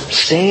calls them.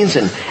 Stains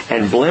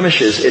and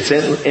blemishes. It's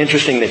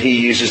interesting that he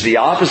uses the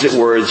opposite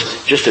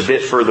words just a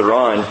bit further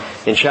on.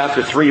 In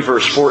chapter 3,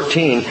 verse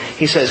 14,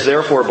 he says,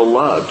 "Therefore,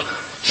 beloved,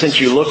 since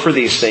you look for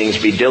these things,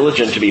 be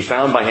diligent to be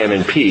found by him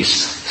in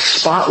peace,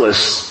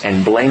 spotless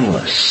and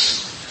blameless."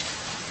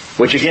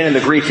 Which again in the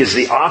Greek is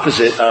the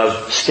opposite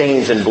of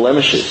stains and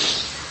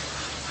blemishes.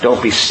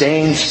 Don't be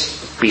stains,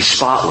 be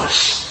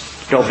spotless.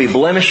 Don't be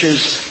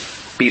blemishes,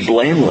 be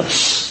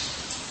blameless.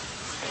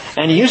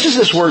 And he uses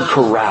this word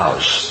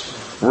carouse,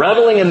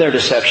 reveling in their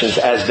deceptions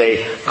as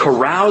they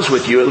carouse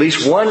with you. At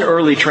least one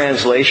early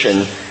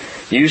translation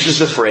uses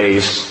the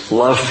phrase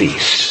love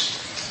feast,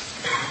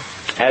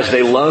 as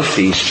they love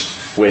feast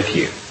with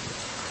you.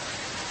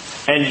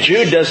 And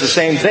Jude does the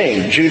same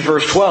thing. Jude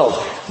verse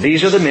 12,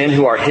 "These are the men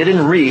who are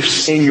hidden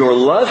reefs in your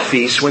love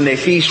feast when they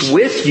feast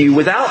with you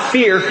without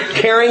fear,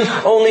 caring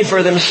only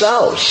for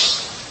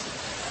themselves."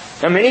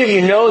 Now many of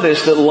you know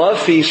this, that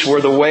love feasts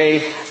were the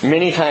way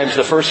many times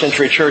the first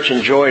century church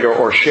enjoyed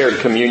or shared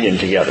communion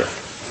together.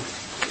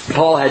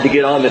 Paul had to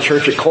get on the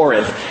church at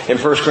Corinth in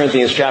 1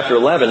 Corinthians chapter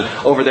 11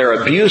 over their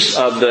abuse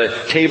of the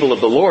table of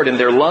the Lord and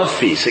their love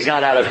feast. It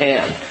got out of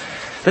hand.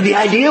 But the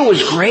idea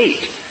was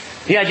great.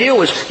 The idea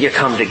was you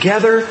come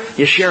together,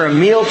 you share a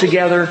meal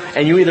together,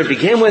 and you either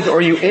begin with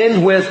or you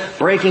end with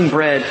breaking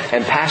bread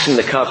and passing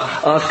the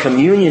cup of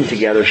communion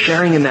together,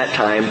 sharing in that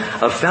time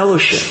of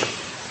fellowship.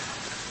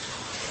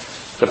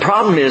 The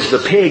problem is the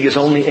pig is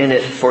only in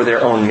it for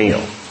their own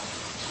meal.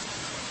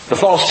 The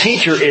false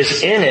teacher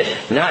is in it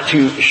not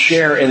to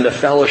share in the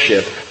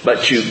fellowship,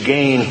 but to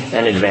gain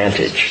an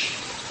advantage.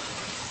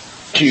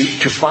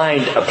 To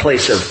find a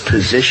place of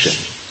position.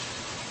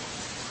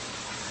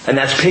 And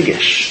that's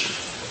piggish.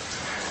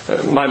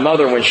 My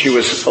mother, when she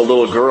was a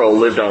little girl,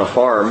 lived on a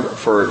farm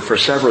for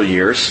several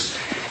years,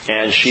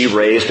 and she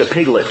raised a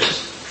piglet.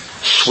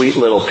 Sweet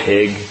little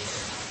pig,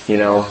 you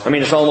know. I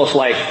mean, it's almost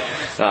like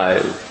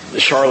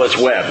Charlotte's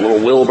Web, little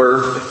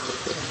Wilbur,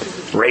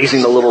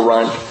 raising the little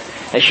runt.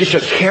 And she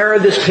took care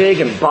of this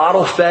pig and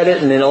bottle fed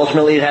it, and then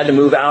ultimately it had to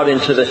move out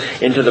into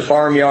the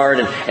farmyard,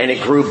 and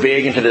it grew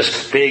big into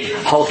this big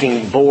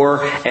hulking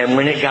boar, and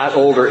when it got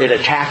older, it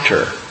attacked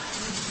her.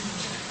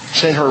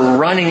 Sent her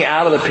running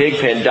out of the pig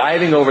pen,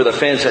 diving over the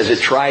fence as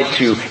it tried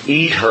to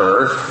eat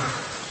her.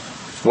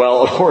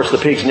 Well, of course, the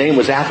pig's name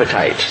was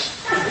Appetite.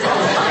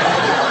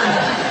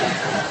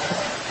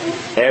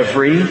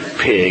 Every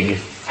pig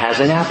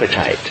has an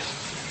appetite.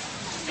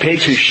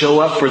 Pigs who show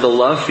up for the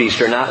love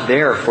feast are not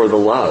there for the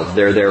love.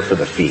 They're there for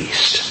the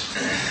feast.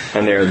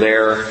 And they're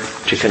there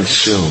to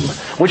consume.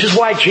 Which is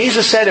why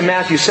Jesus said in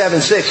Matthew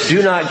 7:6,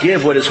 "Do not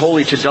give what is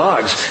holy to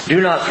dogs. Do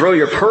not throw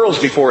your pearls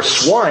before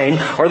swine,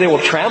 or they will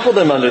trample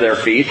them under their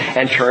feet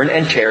and turn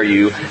and tear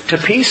you to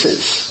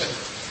pieces."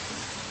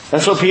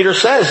 And so Peter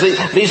says,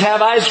 these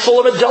have eyes full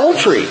of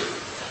adultery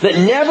that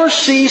never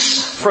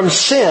cease from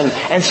sin.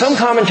 And some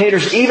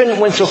commentators even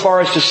went so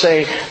far as to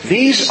say,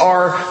 these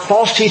are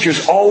false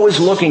teachers always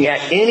looking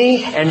at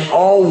any and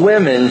all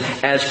women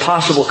as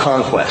possible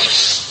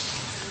conquests.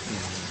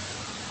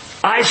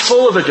 Eyes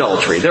full of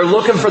adultery. They're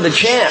looking for the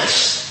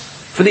chance,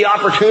 for the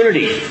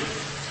opportunity,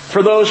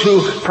 for those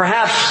who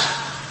perhaps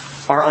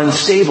are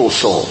unstable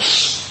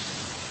souls.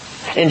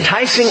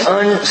 Enticing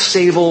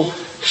unstable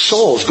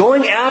souls.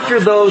 Going after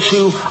those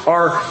who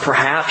are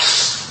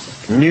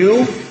perhaps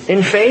new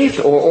in faith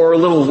or a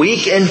little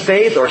weak in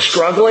faith or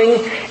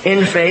struggling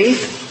in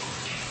faith.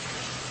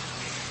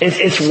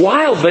 It's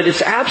wild, but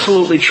it's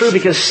absolutely true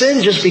because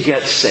sin just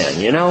begets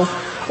sin, you know.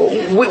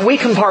 We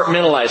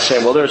compartmentalize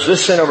sin. Well, there's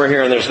this sin over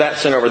here and there's that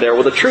sin over there.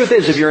 Well, the truth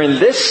is, if you're in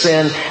this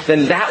sin,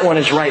 then that one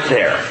is right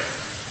there.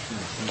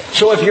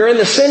 So if you're in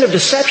the sin of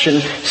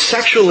deception,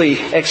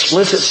 sexually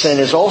explicit sin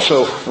is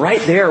also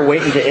right there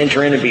waiting to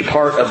enter in and be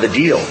part of the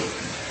deal.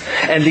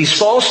 And these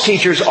false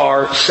teachers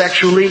are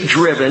sexually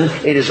driven.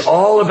 It is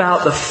all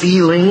about the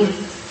feeling.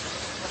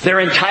 They're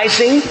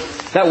enticing.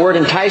 That word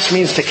entice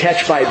means to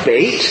catch by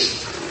bait,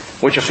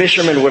 which a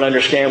fisherman would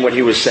understand what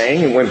he was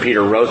saying when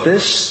Peter wrote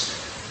this.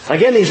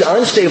 Again, these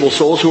unstable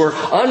souls who are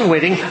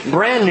unwitting,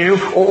 brand new,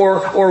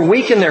 or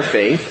weak in their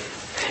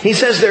faith. He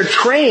says they're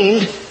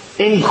trained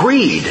in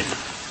greed.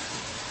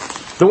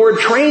 The word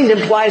trained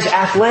implies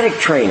athletic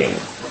training.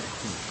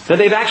 That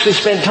they've actually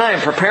spent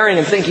time preparing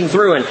and thinking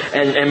through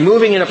and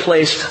moving in a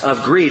place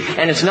of greed.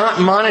 And it's not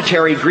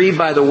monetary greed,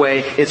 by the way,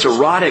 it's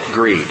erotic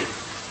greed.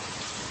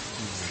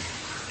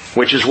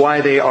 Which is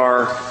why they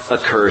are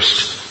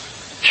accursed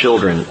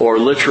children, or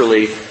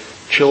literally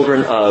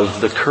children of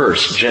the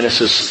curse.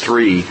 Genesis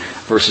 3,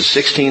 verses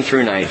 16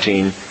 through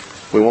 19.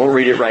 We won't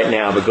read it right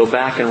now, but go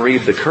back and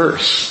read the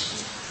curse.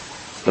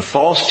 The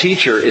false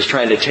teacher is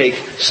trying to take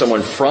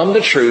someone from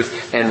the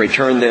truth and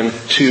return them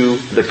to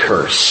the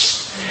curse.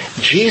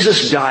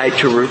 Jesus died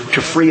to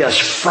free us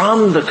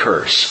from the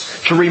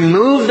curse, to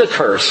remove the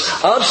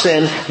curse of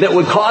sin that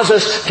would cause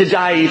us to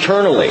die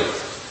eternally.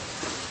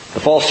 The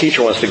false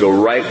teacher wants to go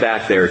right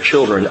back there,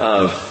 children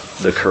of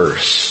the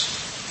curse.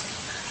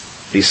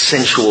 These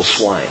sensual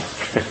swine.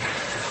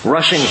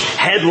 Rushing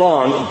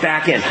headlong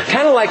back in.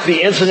 Kind of like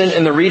the incident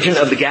in the region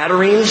of the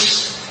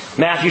Gadarenes,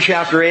 Matthew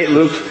chapter 8,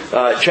 Luke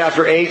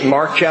chapter 8,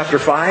 Mark chapter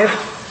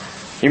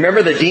 5. You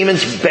remember the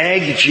demons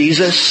begged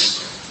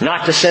Jesus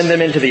not to send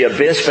them into the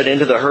abyss, but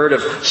into the herd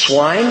of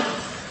swine?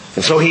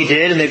 And so he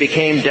did, and they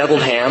became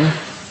deviled ham.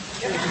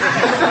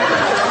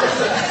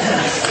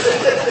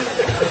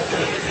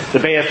 The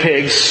Bay of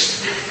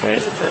Pigs,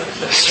 right?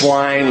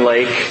 Swine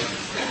Lake.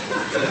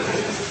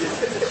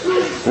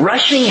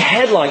 Rushing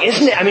headlong,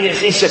 isn't it? I mean,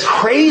 it's a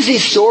crazy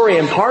story,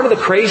 and part of the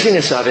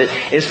craziness of it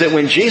is that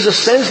when Jesus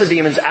sends the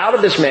demons out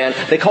of this man,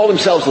 they call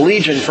themselves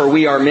Legion, for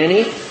we are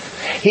many.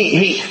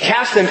 He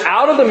casts them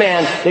out of the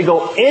man, they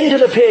go into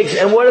the pigs,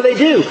 and what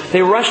do?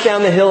 They rush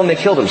down the hill and they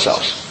kill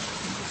themselves.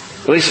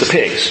 At least the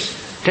pigs.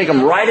 Take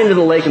them right into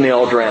the lake and they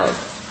all drown.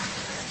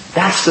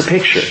 That's the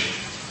picture.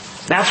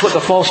 That's what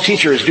the false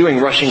teacher is doing,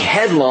 rushing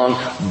headlong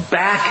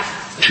back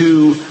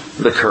to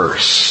the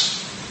curse.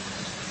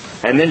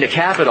 And then to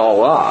cap it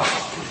all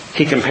off,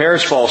 he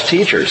compares false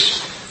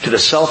teachers to the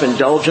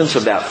self-indulgence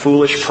of that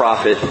foolish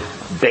prophet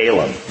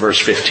Balaam. Verse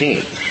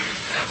 15.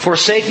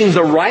 Forsaking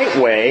the right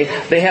way,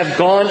 they have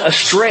gone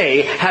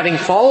astray, having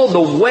followed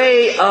the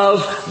way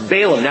of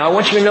Balaam. Now I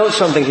want you to note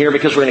something here,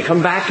 because we're going to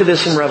come back to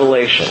this in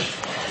Revelation.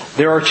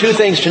 There are two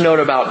things to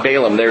note about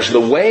Balaam. There's the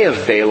way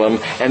of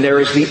Balaam, and there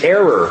is the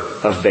error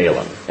of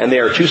Balaam. And they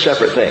are two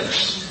separate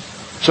things.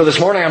 So this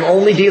morning I'm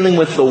only dealing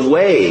with the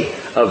way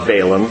of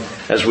Balaam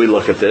as we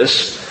look at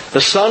this. The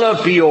son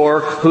of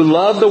Beor, who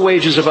loved the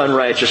wages of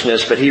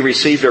unrighteousness, but he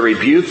received a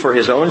rebuke for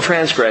his own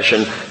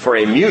transgression, for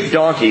a mute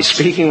donkey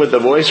speaking with the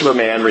voice of a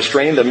man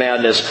restrained the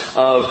madness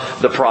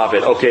of the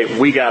prophet. Okay,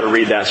 we got to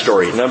read that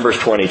story. Numbers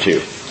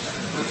 22.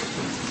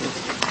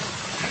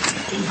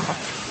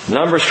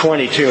 Numbers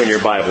 22 in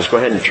your Bibles. Go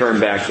ahead and turn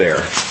back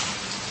there.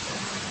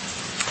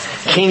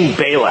 King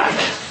Balak.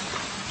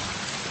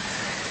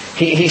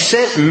 He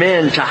sent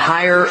men to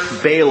hire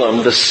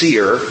Balaam the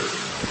seer.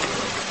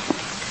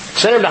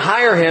 Sent him to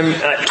hire him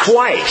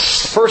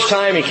twice. First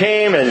time he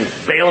came and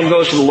Balaam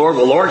goes to the Lord.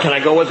 Well, Lord, can I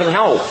go with them?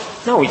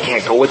 No, he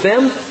can't go with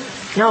them.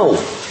 No.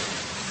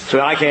 So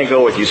I can't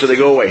go with you. So they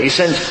go away.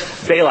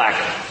 Balak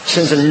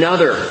sends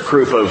another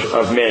group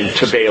of men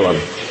to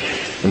Balaam.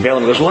 And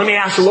Balaam goes, well, let me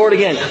ask the Lord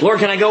again. Lord,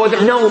 can I go with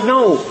them?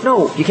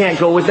 No, you can't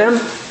go with them.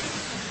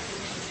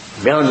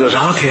 Balaam goes,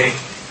 okay.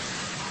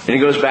 And he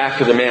goes back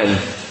to the men.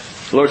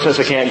 The Lord says,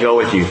 I can't go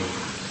with you.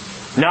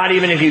 Not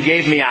even if you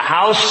gave me a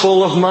house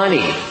full of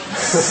money.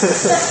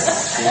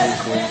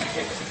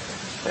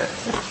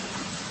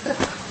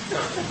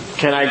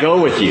 Can I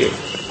go with you?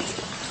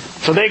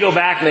 So they go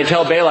back and they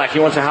tell Balak he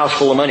wants a house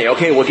full of money.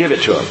 Okay, we'll give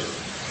it to him.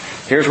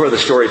 Here's where the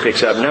story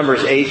picks up.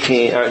 Numbers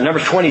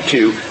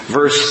 22,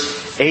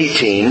 verse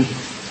 18.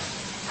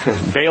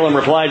 Balaam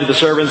replied to the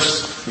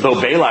servants,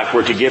 though Balak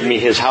were to give me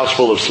his house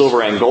full of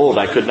silver and gold,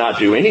 I could not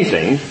do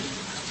anything,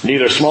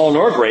 neither small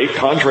nor great,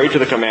 contrary to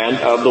the command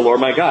of the Lord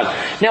my God.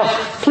 Now,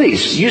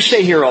 please, you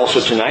stay here also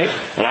tonight,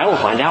 and I will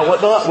find out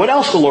what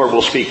else the Lord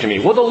will speak to me.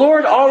 Well, the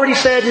Lord already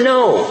said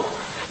no.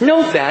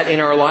 Note that in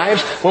our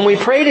lives, when we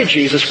pray to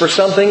Jesus for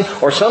something,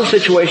 or some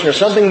situation, or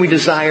something we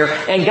desire,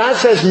 and God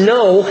says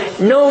no,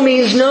 no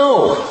means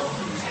no.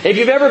 If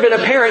you've ever been a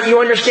parent, you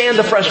understand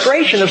the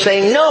frustration of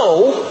saying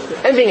no,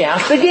 and being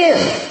asked again.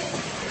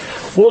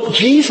 Well,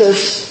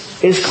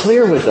 Jesus is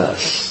clear with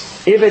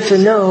us. If it's a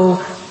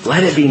no,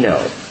 let it be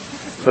no.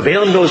 But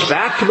Balaam goes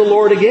back to the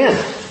Lord again.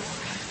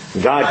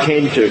 God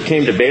came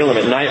to Balaam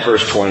at night,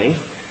 verse 20,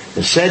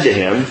 and said to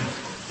him,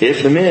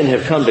 if the men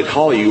have come to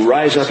call you,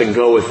 rise up and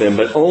go with them,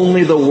 but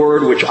only the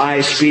word which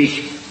I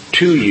speak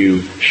to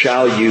you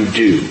shall you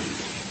do.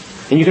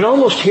 And you can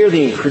almost hear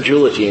the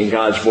incredulity in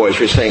God's voice.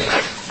 He's saying,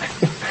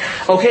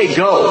 okay,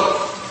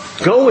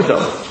 go with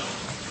them,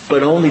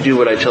 but only do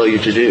what I tell you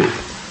to do.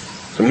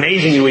 It's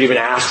amazing you would even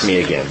ask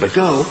me again, but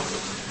go.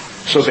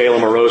 So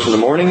Balaam arose in the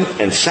morning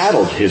and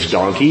saddled his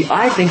donkey.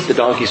 I think the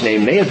donkey's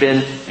name may have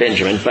been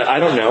Benjamin, but I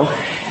don't know.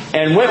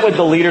 And went with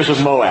the leaders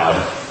of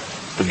Moab.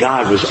 But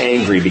God was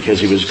angry because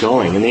he was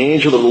going. And the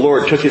angel of the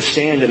Lord took his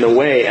stand in the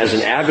way as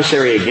an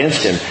adversary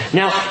against him.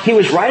 Now, he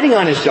was riding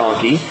on his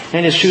donkey,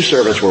 and his two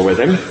servants were with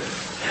him.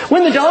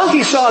 When the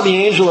donkey saw the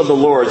angel of the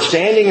Lord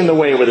standing in the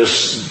way with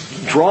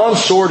his drawn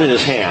sword in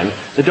his hand,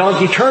 the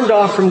donkey turned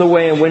off from the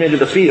way and went into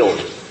the field.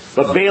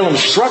 But Balaam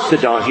struck the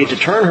donkey to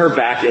turn her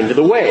back into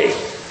the way.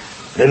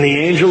 Then the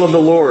angel of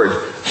the Lord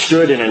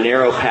stood in a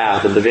narrow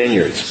path of the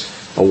vineyards,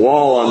 a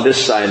wall on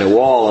this side and a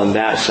wall on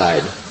that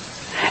side.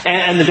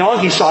 And the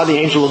donkey saw the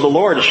angel of the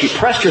Lord, and she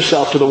pressed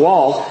herself to the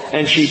wall,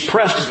 and she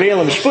pressed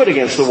Balaam's foot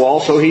against the wall,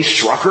 so he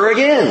struck her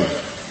again.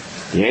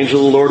 The angel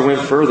of the Lord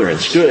went further and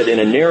stood in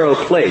a narrow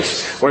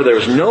place where there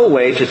was no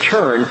way to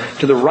turn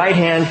to the right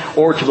hand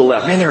or to the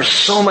left. Man, there's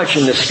so much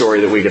in this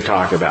story that we could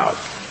talk about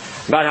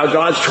how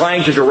God's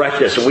trying to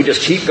direct us, and we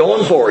just keep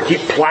going forward,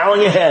 keep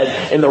plowing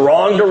ahead in the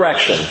wrong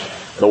direction,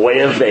 the way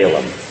of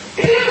Balaam.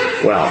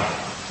 Well,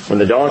 when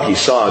the donkey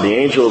saw the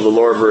angel of the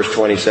Lord, verse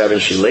 27,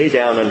 she lay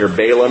down under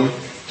Balaam.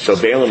 So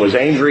Balaam was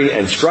angry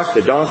and struck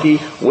the donkey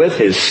with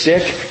his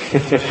stick,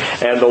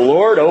 and the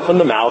Lord opened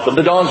the mouth of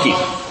the donkey.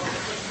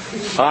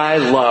 I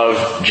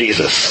love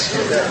Jesus.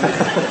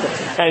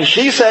 And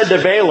she said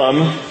to Balaam,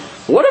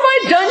 what have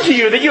I done to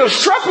you that you have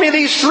struck me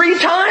these 3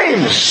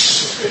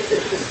 times?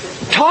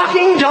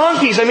 Talking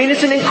donkeys. I mean,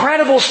 it's an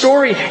incredible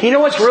story. You know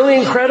what's really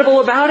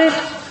incredible about it?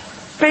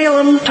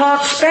 Balaam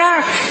talks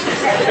back.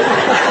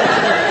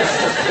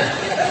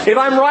 If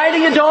I'm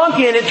riding a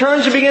donkey and it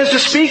turns and begins to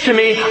speak to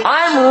me,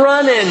 I'm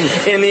running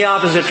in the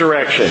opposite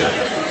direction.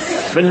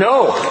 But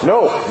no,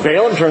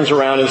 Balaam turns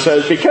around and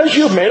says, because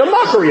you've made a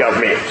mockery of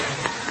me.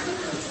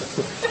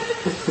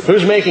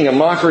 Who's making a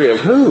mockery of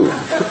who?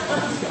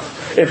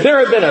 If there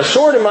had been a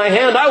sword in my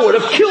hand, I would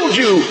have killed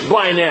you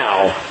by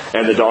now.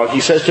 And the donkey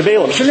says to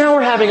Balaam, so now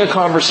we're having a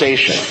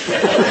conversation.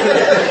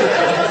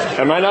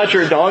 Am I not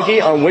your donkey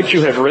on which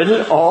you have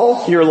ridden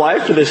all your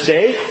life to this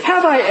day?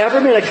 Have I ever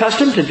been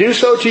accustomed to do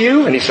so to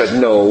you? And he said,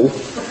 no.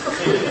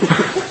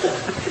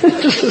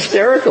 It's just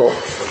hysterical.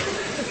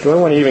 Do I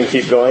want to even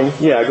keep going?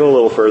 Yeah, go a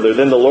little further.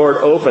 Then the Lord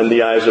opened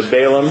the eyes of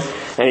Balaam,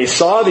 and he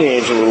saw the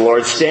angel of the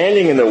Lord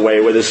standing in the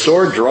way with his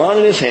sword drawn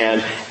in his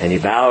hand, and he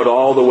bowed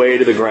all the way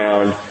to the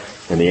ground.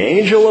 And the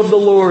angel of the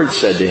Lord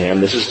said to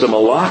him, this is the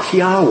Malach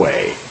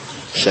Yahweh,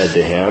 said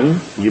to him,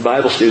 you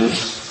Bible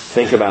students,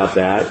 think about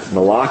that.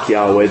 Malach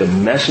Yahweh, the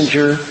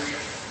messenger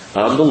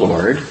of the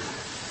Lord,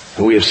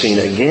 who we have seen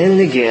again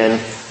and again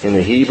in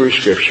the Hebrew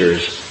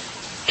Scriptures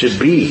to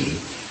be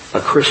a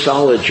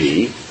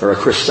Christology, or a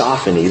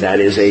Christophany, that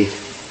is a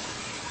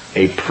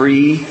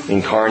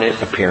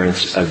pre-incarnate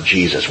appearance of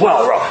Jesus.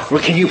 Well,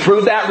 can you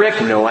prove that, Rick?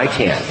 No, I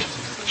can't.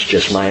 It's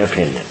just my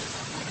opinion.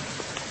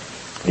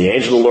 The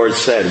angel of the Lord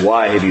said,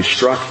 why have you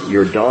struck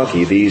your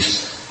donkey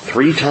these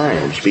 3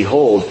 times?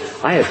 Behold,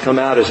 I have come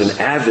out as an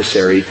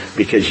adversary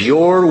because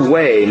your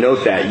way,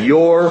 note that,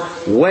 your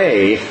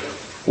way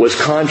was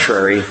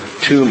contrary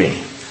to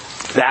me.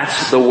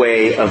 That's the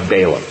way of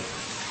Balaam.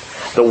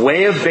 The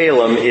way of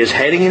Balaam is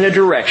heading in a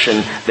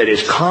direction that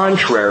is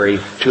contrary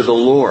to the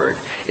Lord.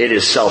 It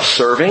is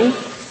self-serving.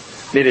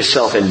 It is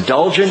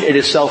self-indulgent. It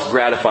is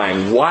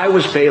self-gratifying. Why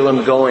was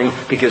Balaam going?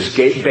 Because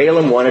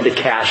Balaam wanted to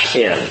cash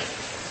in.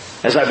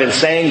 As I've been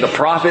saying, the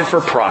prophet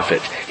for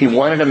profit. He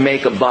wanted to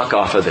make a buck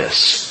off of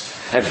this.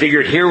 And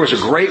figured here was a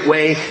great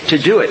way to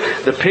do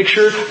it. The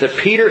picture that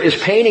Peter is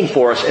painting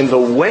for us in the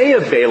way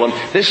of Balaam,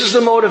 this is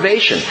the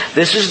motivation.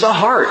 This is the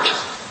heart.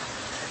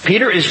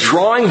 Peter is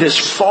drawing this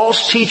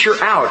false teacher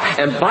out.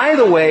 And by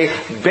the way,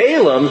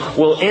 Balaam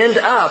will end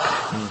up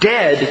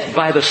dead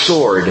by the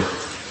sword.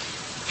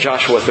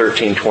 Joshua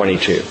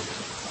 13:22.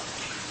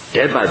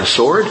 Dead by the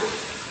sword?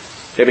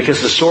 Yeah,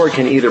 because the sword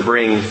can either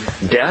bring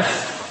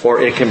death or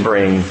it can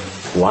bring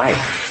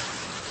life.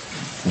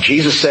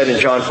 Jesus said in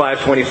John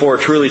 5:24,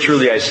 truly,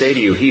 truly, I say to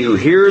you, he who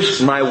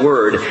hears my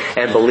word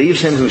and believes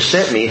him who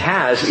sent me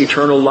has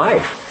eternal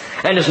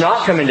life, and has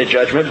not come into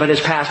judgment, but has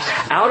passed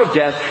out of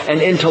death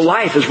and into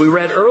life, as we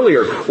read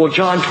earlier. Well,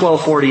 John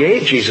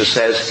 12:48, Jesus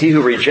says, he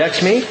who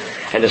rejects me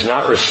and does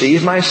not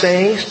receive my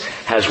sayings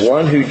has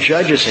one who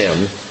judges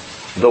him.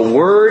 The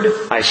word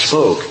I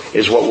spoke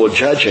is what will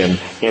judge him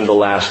in the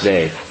last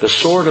day. The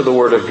sword of the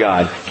word of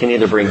God can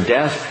either bring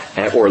death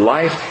or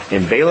life.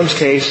 In Balaam's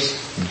case,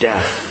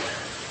 death.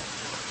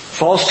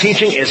 False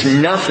teaching is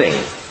nothing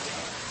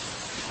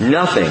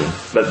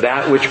but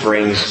that which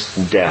brings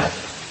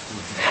death.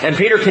 And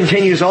Peter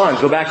continues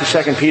on. Go back to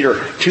 2 Peter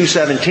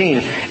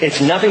 2:17. It's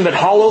nothing but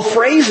hollow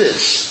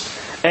phrases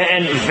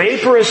and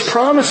vaporous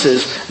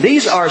promises.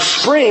 These are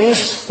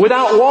springs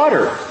without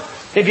water.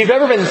 If you've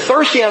ever been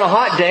thirsty on a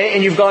hot day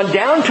and you've gone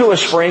down to a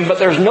spring, but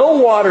there's no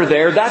water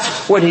there,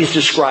 that's what he's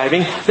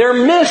describing. They're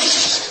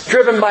mists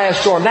driven by a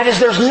storm. That is,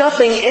 there's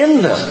nothing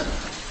in them.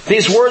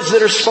 These words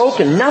that are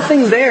spoken,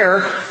 nothing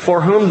there for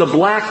whom the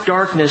black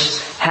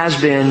darkness has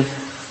been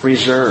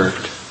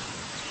reserved.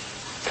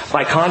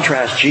 By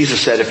contrast, Jesus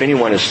said, if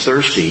anyone is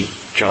thirsty,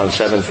 John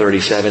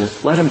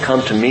 7:37, let him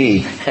come to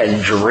me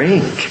and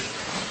drink.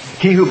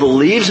 He who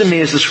believes in me,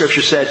 as the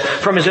Scripture said,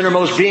 from his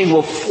innermost being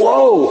will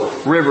flow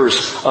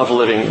rivers of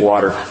living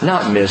water.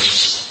 Not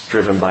mists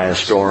driven by a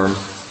storm,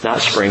 not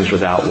springs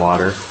without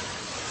water.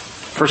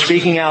 For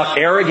speaking out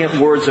arrogant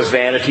words of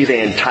vanity,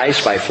 they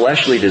entice by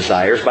fleshly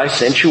desires, by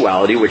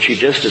sensuality, which he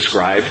just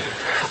described,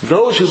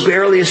 those who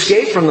barely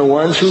escape from the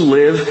ones who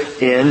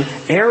live in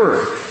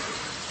error,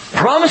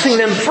 promising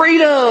them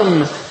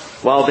freedom,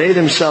 while they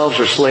themselves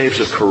are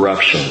slaves of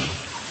corruption.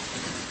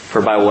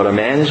 For by what a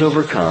man is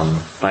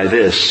overcome, by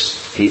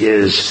this he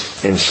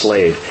is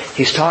enslaved.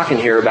 He's talking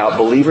here about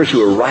believers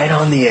who are right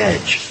on the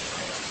edge.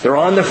 They're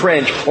on the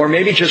fringe, or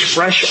maybe just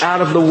fresh out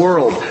of the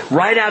world,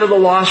 right out of the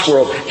lost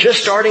world,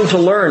 just starting to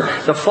learn.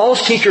 The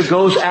false teacher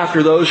goes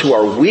after those who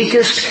are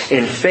weakest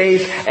in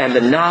faith and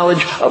the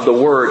knowledge of the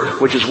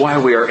Word, which is why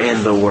we are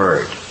in the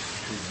Word.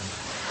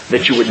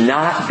 That you would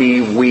not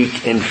be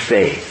weak in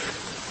faith.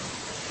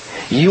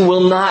 You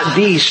will not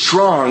be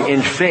strong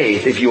in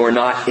faith if you are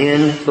not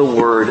in the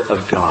Word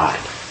of God.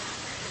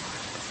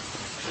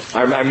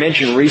 I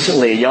mentioned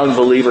recently a young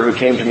believer who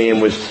came to me and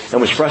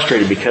was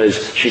frustrated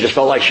because she just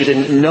felt like she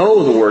didn't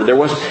know the Word.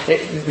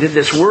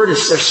 This Word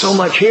there's so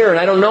much here and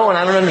I don't know and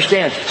I don't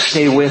understand.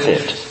 Stay with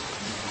it.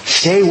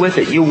 Stay with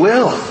it. You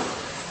will.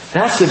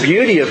 That's the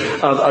beauty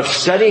of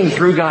studying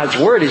through God's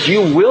Word, is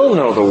you will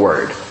know the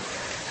Word.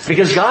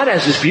 Because God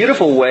has this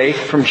beautiful way,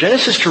 from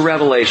Genesis to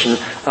Revelation,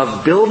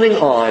 of building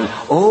on,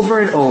 over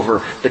and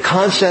over, the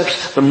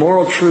concepts, the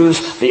moral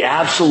truths, the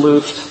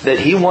absolutes that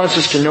He wants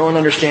us to know and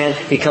understand.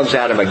 He comes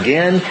at them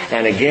again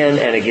and again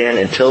and again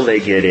until they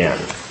get in.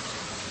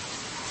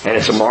 And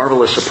it's a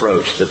marvelous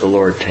approach that the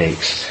Lord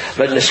takes.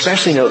 But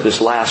especially note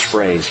this last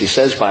phrase. He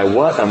says, by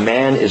what a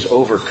man is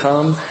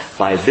overcome,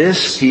 by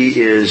this he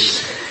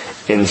is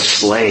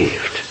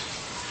enslaved.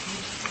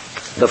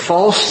 The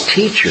false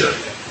teacher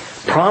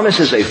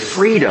promises a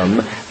freedom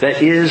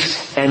that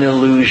is an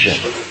illusion.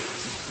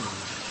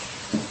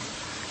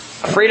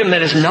 A freedom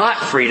that is not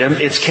freedom,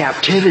 it's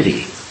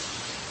captivity.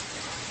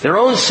 Their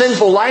own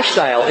sinful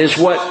lifestyle is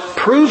what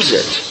proves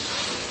it.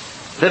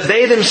 That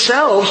they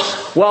themselves,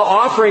 while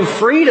offering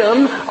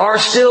freedom, are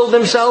still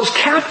themselves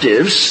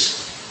captives.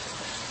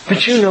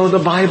 But you know the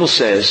Bible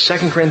says,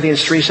 2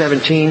 Corinthians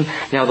 3:17,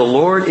 now the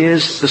Lord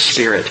is the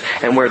Spirit,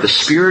 and where the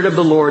Spirit of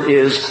the Lord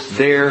is,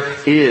 there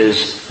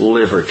is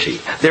liberty.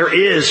 There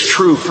is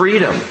true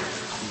freedom.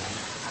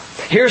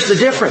 Here's the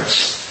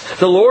difference.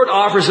 The Lord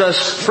offers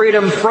us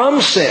freedom from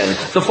sin.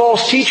 The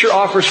false teacher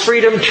offers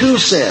freedom to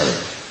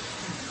sin.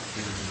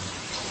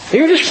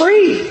 You're just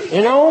free,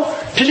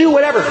 to do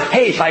whatever.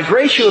 Hey, by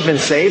grace you have been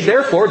saved,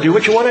 therefore do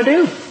what you want to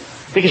do.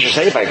 Because you're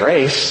saved by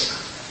grace,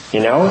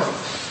 And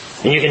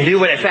you can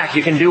do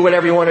you can do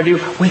whatever you want to do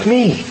with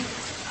me,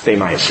 they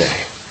might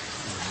say.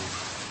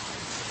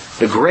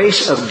 The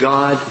grace of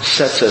God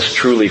sets us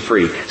truly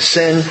free.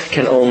 Sin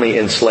can only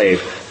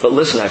enslave. But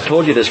listen, I've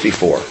told you this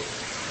before.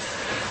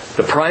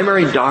 The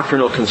primary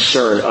doctrinal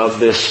concern of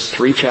this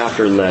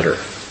 3-chapter letter,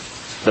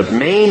 the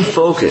main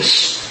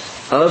focus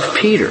of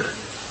Peter,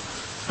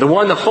 the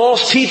one the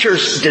false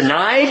teachers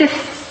denied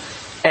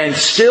and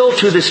still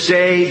to this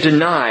day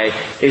deny,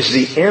 is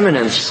the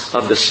imminence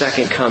of the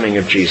second coming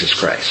of Jesus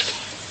Christ.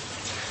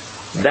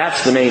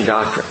 That's the main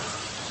doctrine.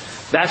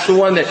 That's the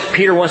one that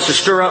Peter wants to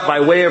stir up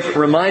by way of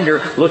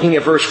reminder. Looking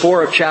at verse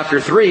 4 of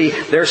chapter 3,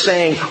 they're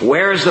saying,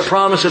 where is the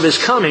promise of His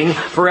coming?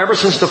 For ever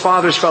since the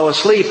fathers fell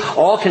asleep,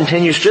 all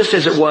continues just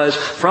as it was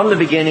from the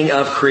beginning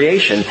of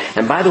creation.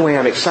 And by the way,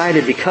 I'm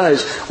excited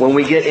because when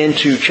we get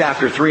into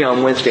chapter 3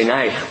 on Wednesday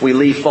night, we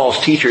leave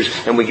false teachers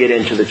and we get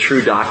into the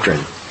true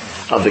doctrine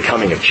of the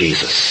coming of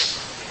Jesus.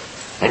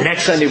 And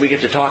next Sunday we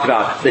get to talk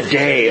about the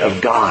day of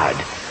God.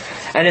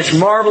 And it's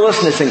marvelous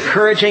and it's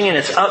encouraging and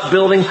it's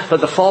upbuilding, but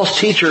the false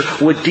teacher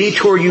would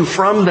detour you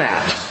from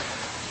that.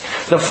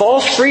 The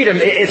false freedom,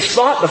 it's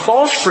thought the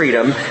false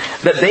freedom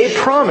that they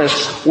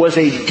promised was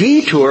a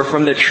detour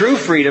from the true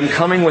freedom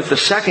coming with the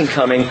second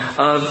coming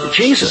of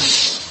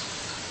Jesus.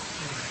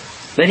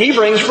 That He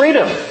brings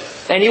freedom.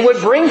 And He would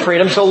bring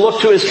freedom, so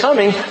look to His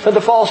coming. But the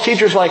false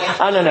teacher's like,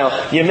 oh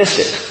no, you missed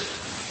it.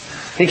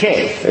 He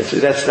came.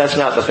 That's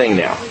not the thing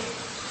now.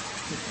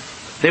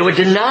 They would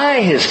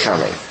deny His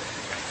coming.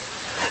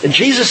 And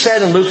Jesus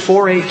said in Luke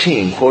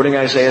 4:18, quoting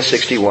Isaiah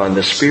 61,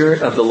 the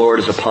Spirit of the Lord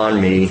is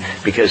upon me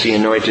because He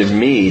anointed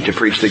me to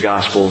preach the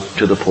gospel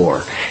to the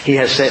poor. He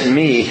has sent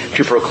me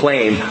to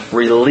proclaim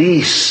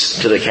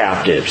release to the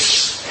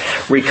captives,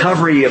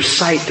 recovery of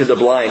sight to the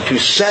blind, to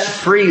set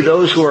free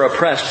those who are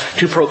oppressed,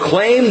 to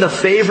proclaim the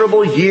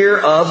favorable year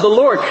of the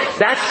Lord.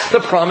 That's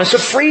the promise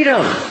of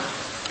freedom.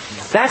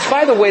 That's,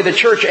 by the way, the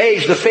church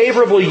age. The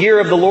favorable year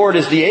of the Lord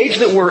is the age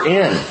that we're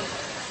in.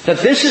 That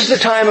this is the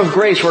time of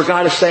grace where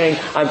God is saying,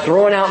 I'm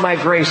throwing out my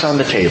grace on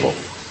the table.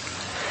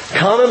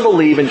 Come and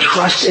believe and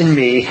trust in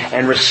me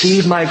and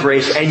receive my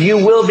grace and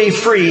you will be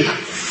free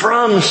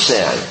from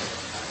sin.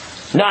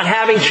 Not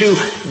having to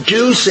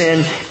do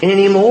sin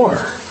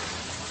anymore.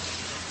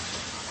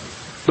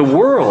 The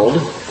world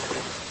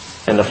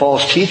and the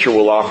false teacher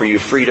will offer you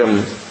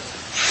freedom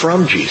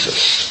from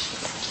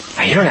Jesus.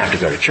 Now, you don't have to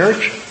go to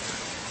church.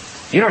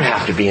 You don't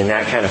have to be in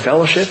that kind of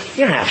fellowship.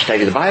 You don't have to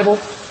study the Bible.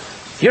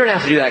 You don't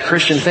have to do that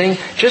Christian thing.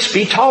 Just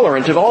be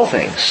tolerant of all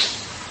things.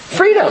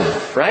 Freedom,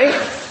 right?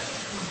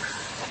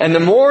 And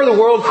the more the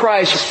world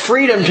cries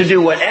freedom to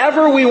do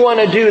whatever we want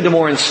to do, the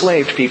more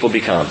enslaved people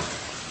become.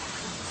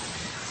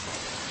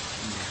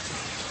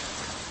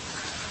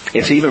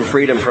 It's even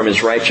freedom from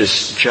His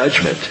righteous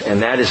judgment.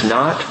 And that is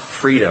not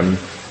freedom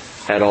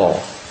at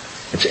all.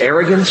 It's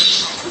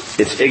arrogance,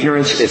 it's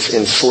ignorance, it's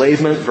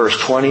enslavement. Verse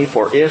 20,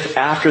 for if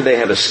after they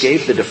have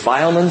escaped the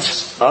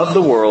defilements of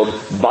the world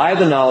by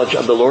the knowledge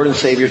of the Lord and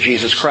Savior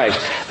Jesus Christ,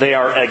 they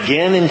are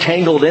again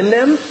entangled in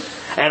them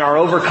and are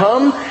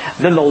overcome,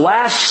 then the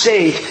last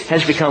state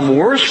has become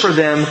worse for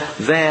them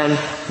than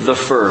the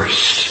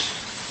first.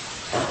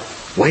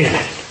 Wait a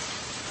minute.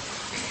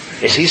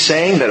 Is he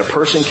saying that a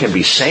person can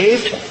be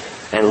saved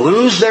and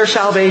lose their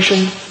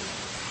salvation?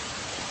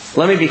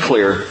 Let me be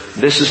clear.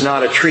 This is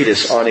not a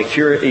treatise on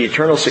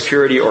eternal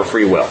security or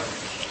free will.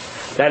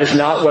 That is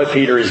not what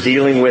Peter is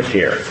dealing with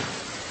here.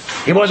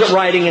 He wasn't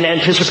writing in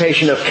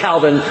anticipation of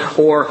Calvin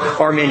or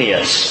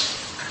Arminius.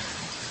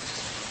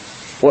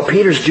 What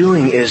Peter's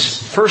doing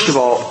is, first of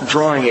all,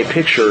 drawing a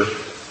picture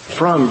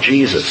from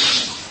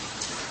Jesus.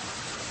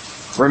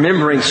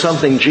 Remembering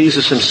something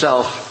Jesus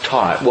Himself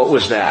taught. What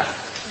was that?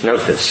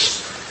 Note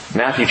this.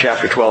 Matthew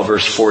chapter 12,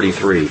 verse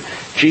 43.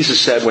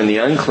 Jesus said, when the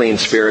unclean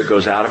spirit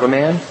goes out of a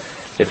man,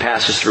 it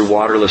passes through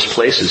waterless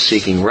places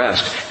seeking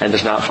rest and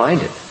does not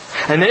find it.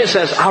 And then it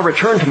says, I'll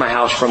return to my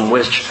house from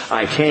which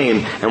I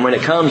came. And when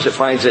it comes, it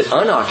finds it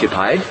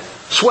unoccupied,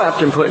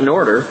 swept and put in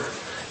order.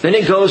 Then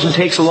it goes and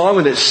takes along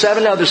with it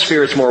 7 other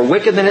spirits more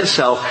wicked than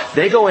itself.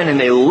 They go in and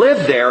they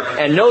live there.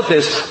 And note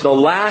this, the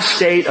last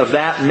state of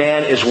that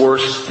man is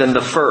worse than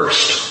the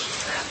first.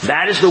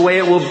 That is the way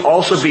it will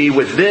also be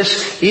with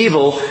this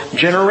evil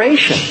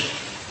generation.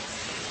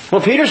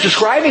 What Peter's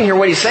describing here,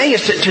 what he's saying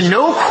is to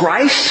know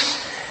Christ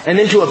and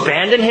then to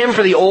abandon Him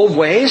for the old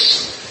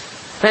ways.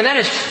 And that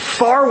is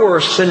far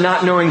worse than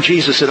not knowing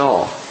Jesus at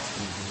all.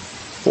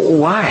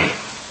 Why?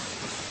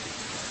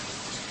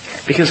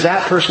 Because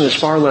that person is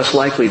far less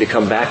likely to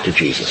come back to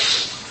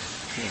Jesus.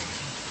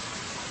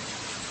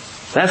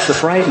 That's the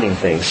frightening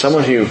thing.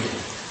 Someone who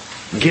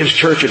gives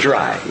church a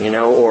try,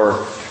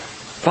 or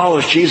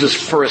follows Jesus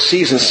for a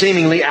season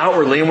seemingly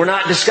outwardly, and we're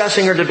not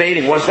discussing or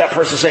debating, was that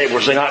person saved,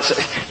 was they not saved?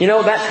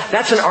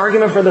 That's an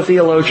argument for the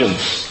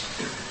theologians.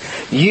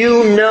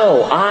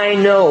 I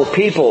know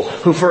people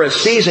who for a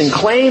season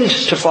claimed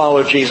to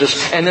follow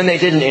Jesus, and then they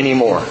didn't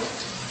anymore.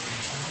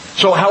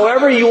 So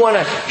however you want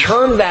to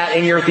term that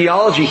in your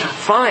theology,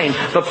 fine,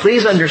 but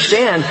please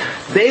understand,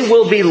 they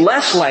will be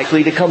less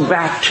likely to come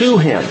back to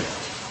Him.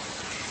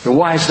 And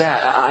why is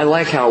that? I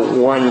like how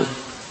one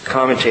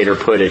commentator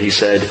put it. He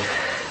said,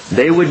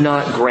 they would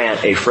not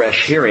grant a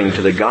fresh hearing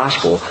to the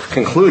gospel,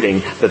 concluding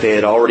that they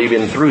had already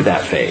been through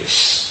that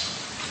phase.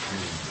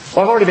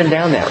 Well, I've already been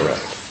down that road.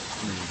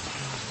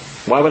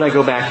 Why would I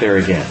go back there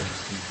again?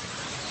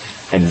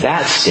 And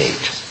that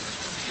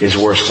state is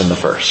worse than the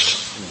first.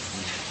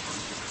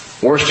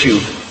 Worse to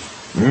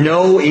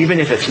know, even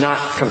if it's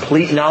not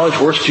complete knowledge,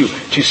 worse to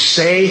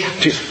say,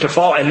 to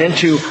fall, and then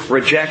to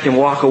reject and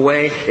walk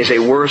away is a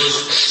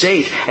worse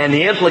state. And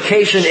the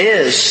implication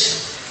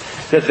is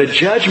that the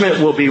judgment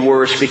will be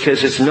worse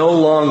because it's no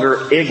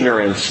longer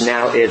ignorance,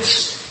 now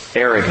it's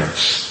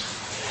arrogance.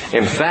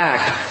 In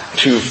fact,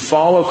 to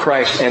follow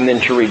Christ and then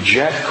to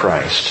reject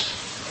Christ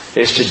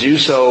is to do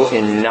so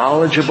in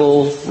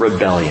knowledgeable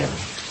rebellion,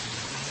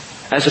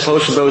 as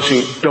opposed to those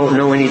who don't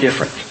know any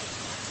different.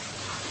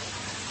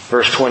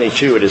 Verse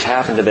 22, it has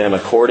happened to them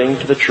according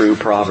to the true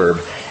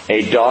proverb.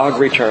 A dog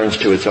returns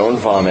to its own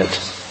vomit,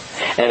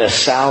 and a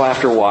sow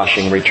after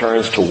washing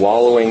returns to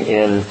wallowing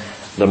in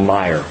the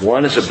mire.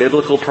 One is a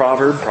biblical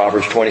proverb,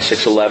 Proverbs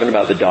 26:11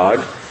 about the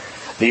dog.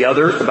 The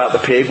other, about the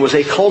pig, was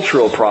a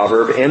cultural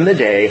proverb in the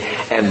day,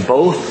 and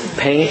both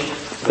paint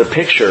the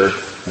picture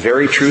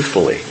very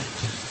truthfully.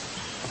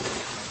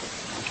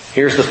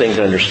 Here's the thing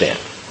to understand.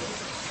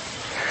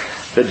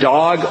 The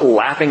dog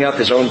lapping up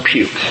his own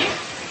puke,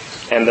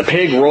 and the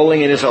pig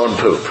rolling in his own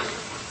poop.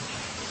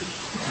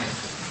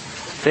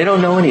 They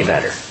don't know any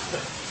better.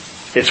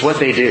 It's what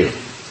they do.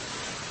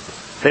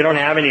 They don't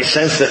have any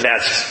sense that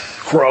that's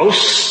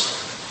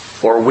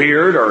gross or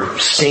weird or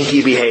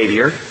stinky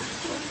behavior.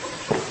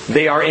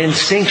 They are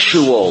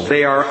instinctual.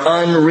 They are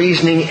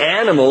unreasoning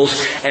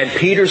animals. And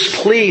Peter's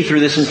plea through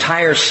this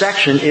entire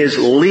section is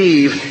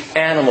leave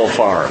Animal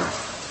Farm.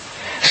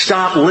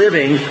 Stop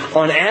living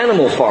on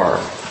Animal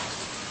Farm.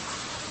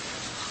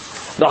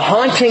 The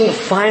haunting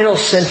final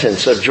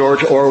sentence of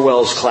George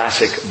Orwell's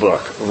classic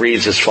book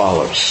reads as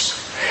follows.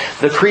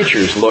 The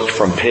creatures looked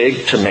from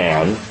pig to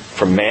man,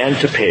 from man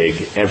to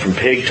pig, and from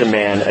pig to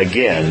man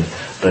again,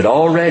 but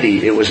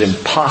already it was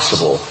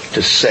impossible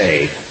to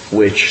say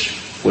which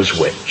was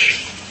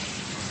which.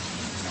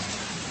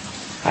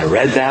 I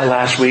read that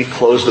last week,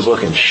 closed the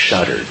book, and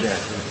shuddered.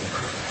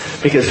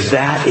 Because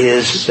that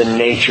is the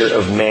nature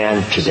of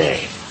man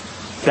today.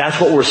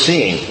 That's what we're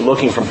seeing,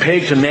 looking from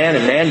pig to man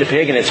and man to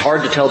pig, and it's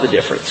hard to tell the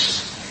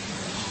difference.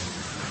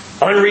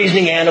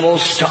 Unreasoning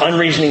animals to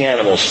unreasoning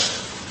animals.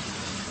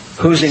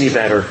 Who's any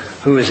better?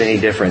 Who is any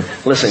different?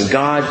 Listen,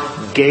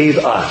 God gave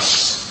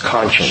us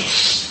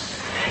conscience.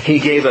 He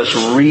gave us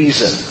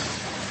reason.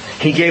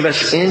 He gave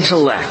us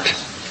intellect.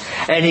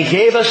 And He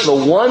gave us the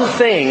one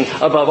thing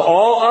above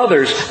all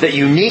others that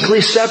uniquely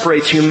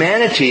separates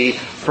humanity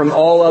from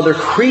all other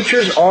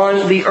creatures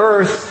on the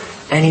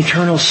earth, an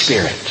eternal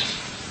spirit.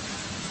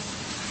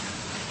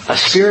 A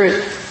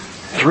spirit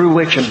through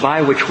which and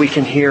by which we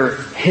can hear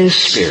His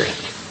Spirit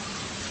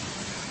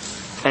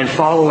and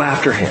follow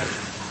after Him.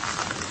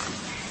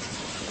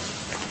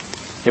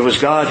 It was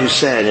God who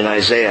said in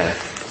Isaiah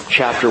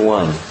chapter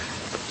 1,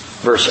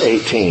 verse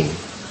 18,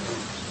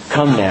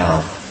 "Come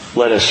now,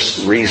 let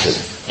us reason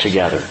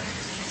together.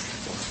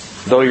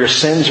 Though your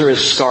sins are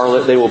as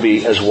scarlet, they will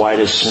be as white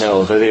as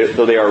snow.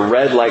 Though they are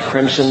red like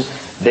crimson,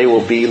 they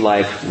will be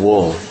like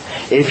wool.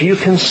 If you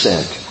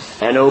consent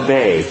and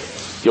obey,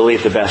 you'll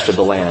eat the best of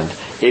the land.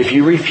 If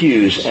you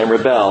refuse and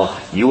rebel,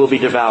 you will be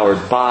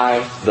devoured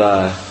by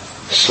the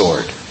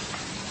sword.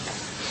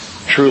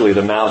 Truly,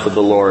 the mouth of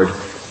the Lord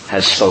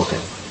has spoken."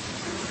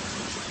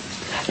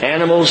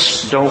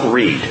 Animals don't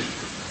read,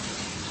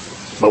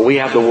 but we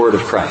have the Word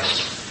of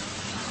Christ.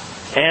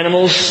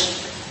 Animals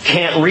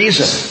can't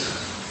reason.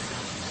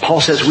 Paul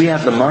says we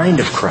have the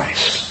mind of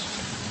Christ.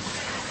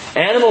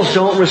 Animals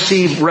don't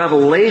receive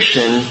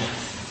revelation.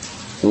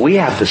 We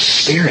have the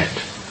Spirit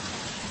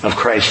of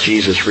Christ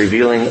Jesus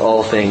revealing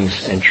all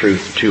things and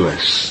truth to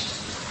us.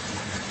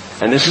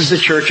 And this is the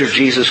church of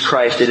Jesus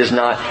Christ. It is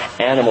not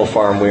Animal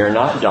Farm. We are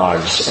not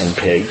dogs and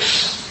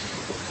pigs.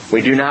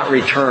 We do not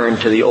return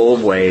to the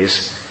old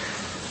ways.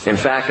 In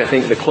fact, I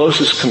think the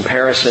closest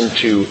comparison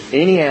to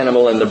any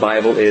animal in the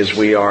Bible is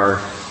we are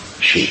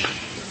sheep.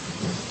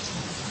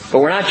 But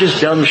we're not just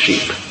dumb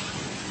sheep.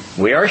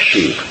 We are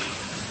sheep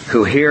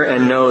who hear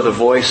and know the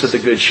voice of the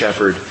Good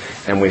Shepherd,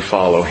 and we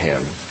follow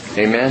Him.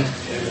 Amen?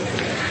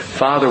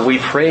 Father, we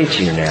pray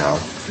to You now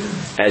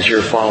as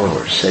Your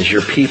followers, as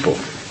Your people,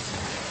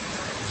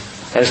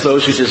 as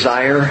those who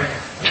desire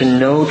to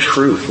know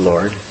truth,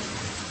 Lord.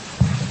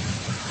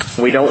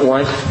 We don't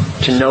want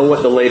to know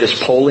what the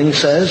latest polling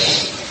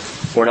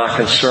says. We're not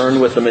concerned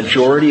with the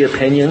majority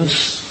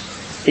opinions.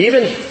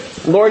 Even,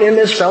 Lord, in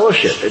this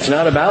fellowship, it's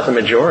not about the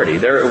majority.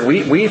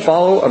 We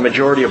follow a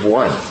majority of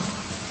one.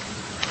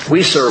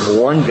 We serve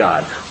one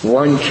God,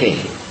 one King,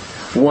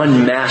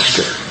 one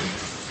Master.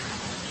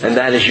 And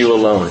that is You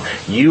alone.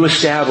 You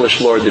establish,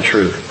 Lord, the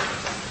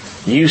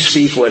truth. You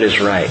speak what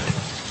is right.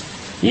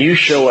 You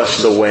show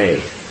us the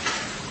way.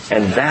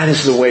 And that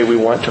is the way we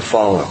want to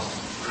follow.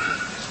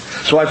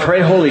 So I pray,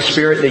 Holy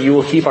Spirit, that You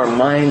will keep our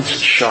minds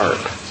sharp.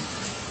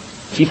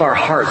 Keep our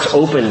hearts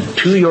open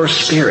to Your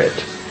Spirit,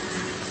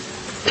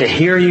 to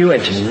hear You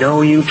and to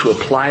know You, to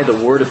apply the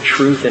word of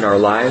truth in our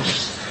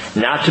lives,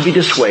 not to be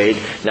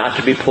dissuaded, not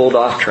to be pulled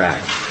off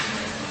track,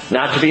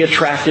 not to be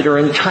attracted or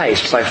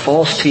enticed by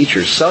false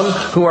teachers, some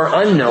who are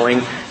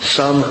unknowing,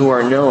 some who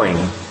are knowing.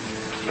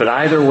 But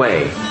either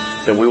way,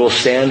 that we will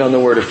stand on the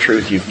word of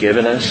truth You've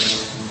given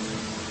us,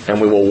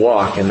 and we will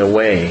walk in the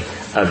way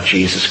of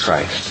Jesus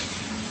Christ.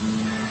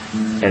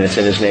 And it's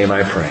in His name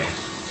I pray.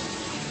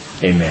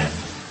 Amen.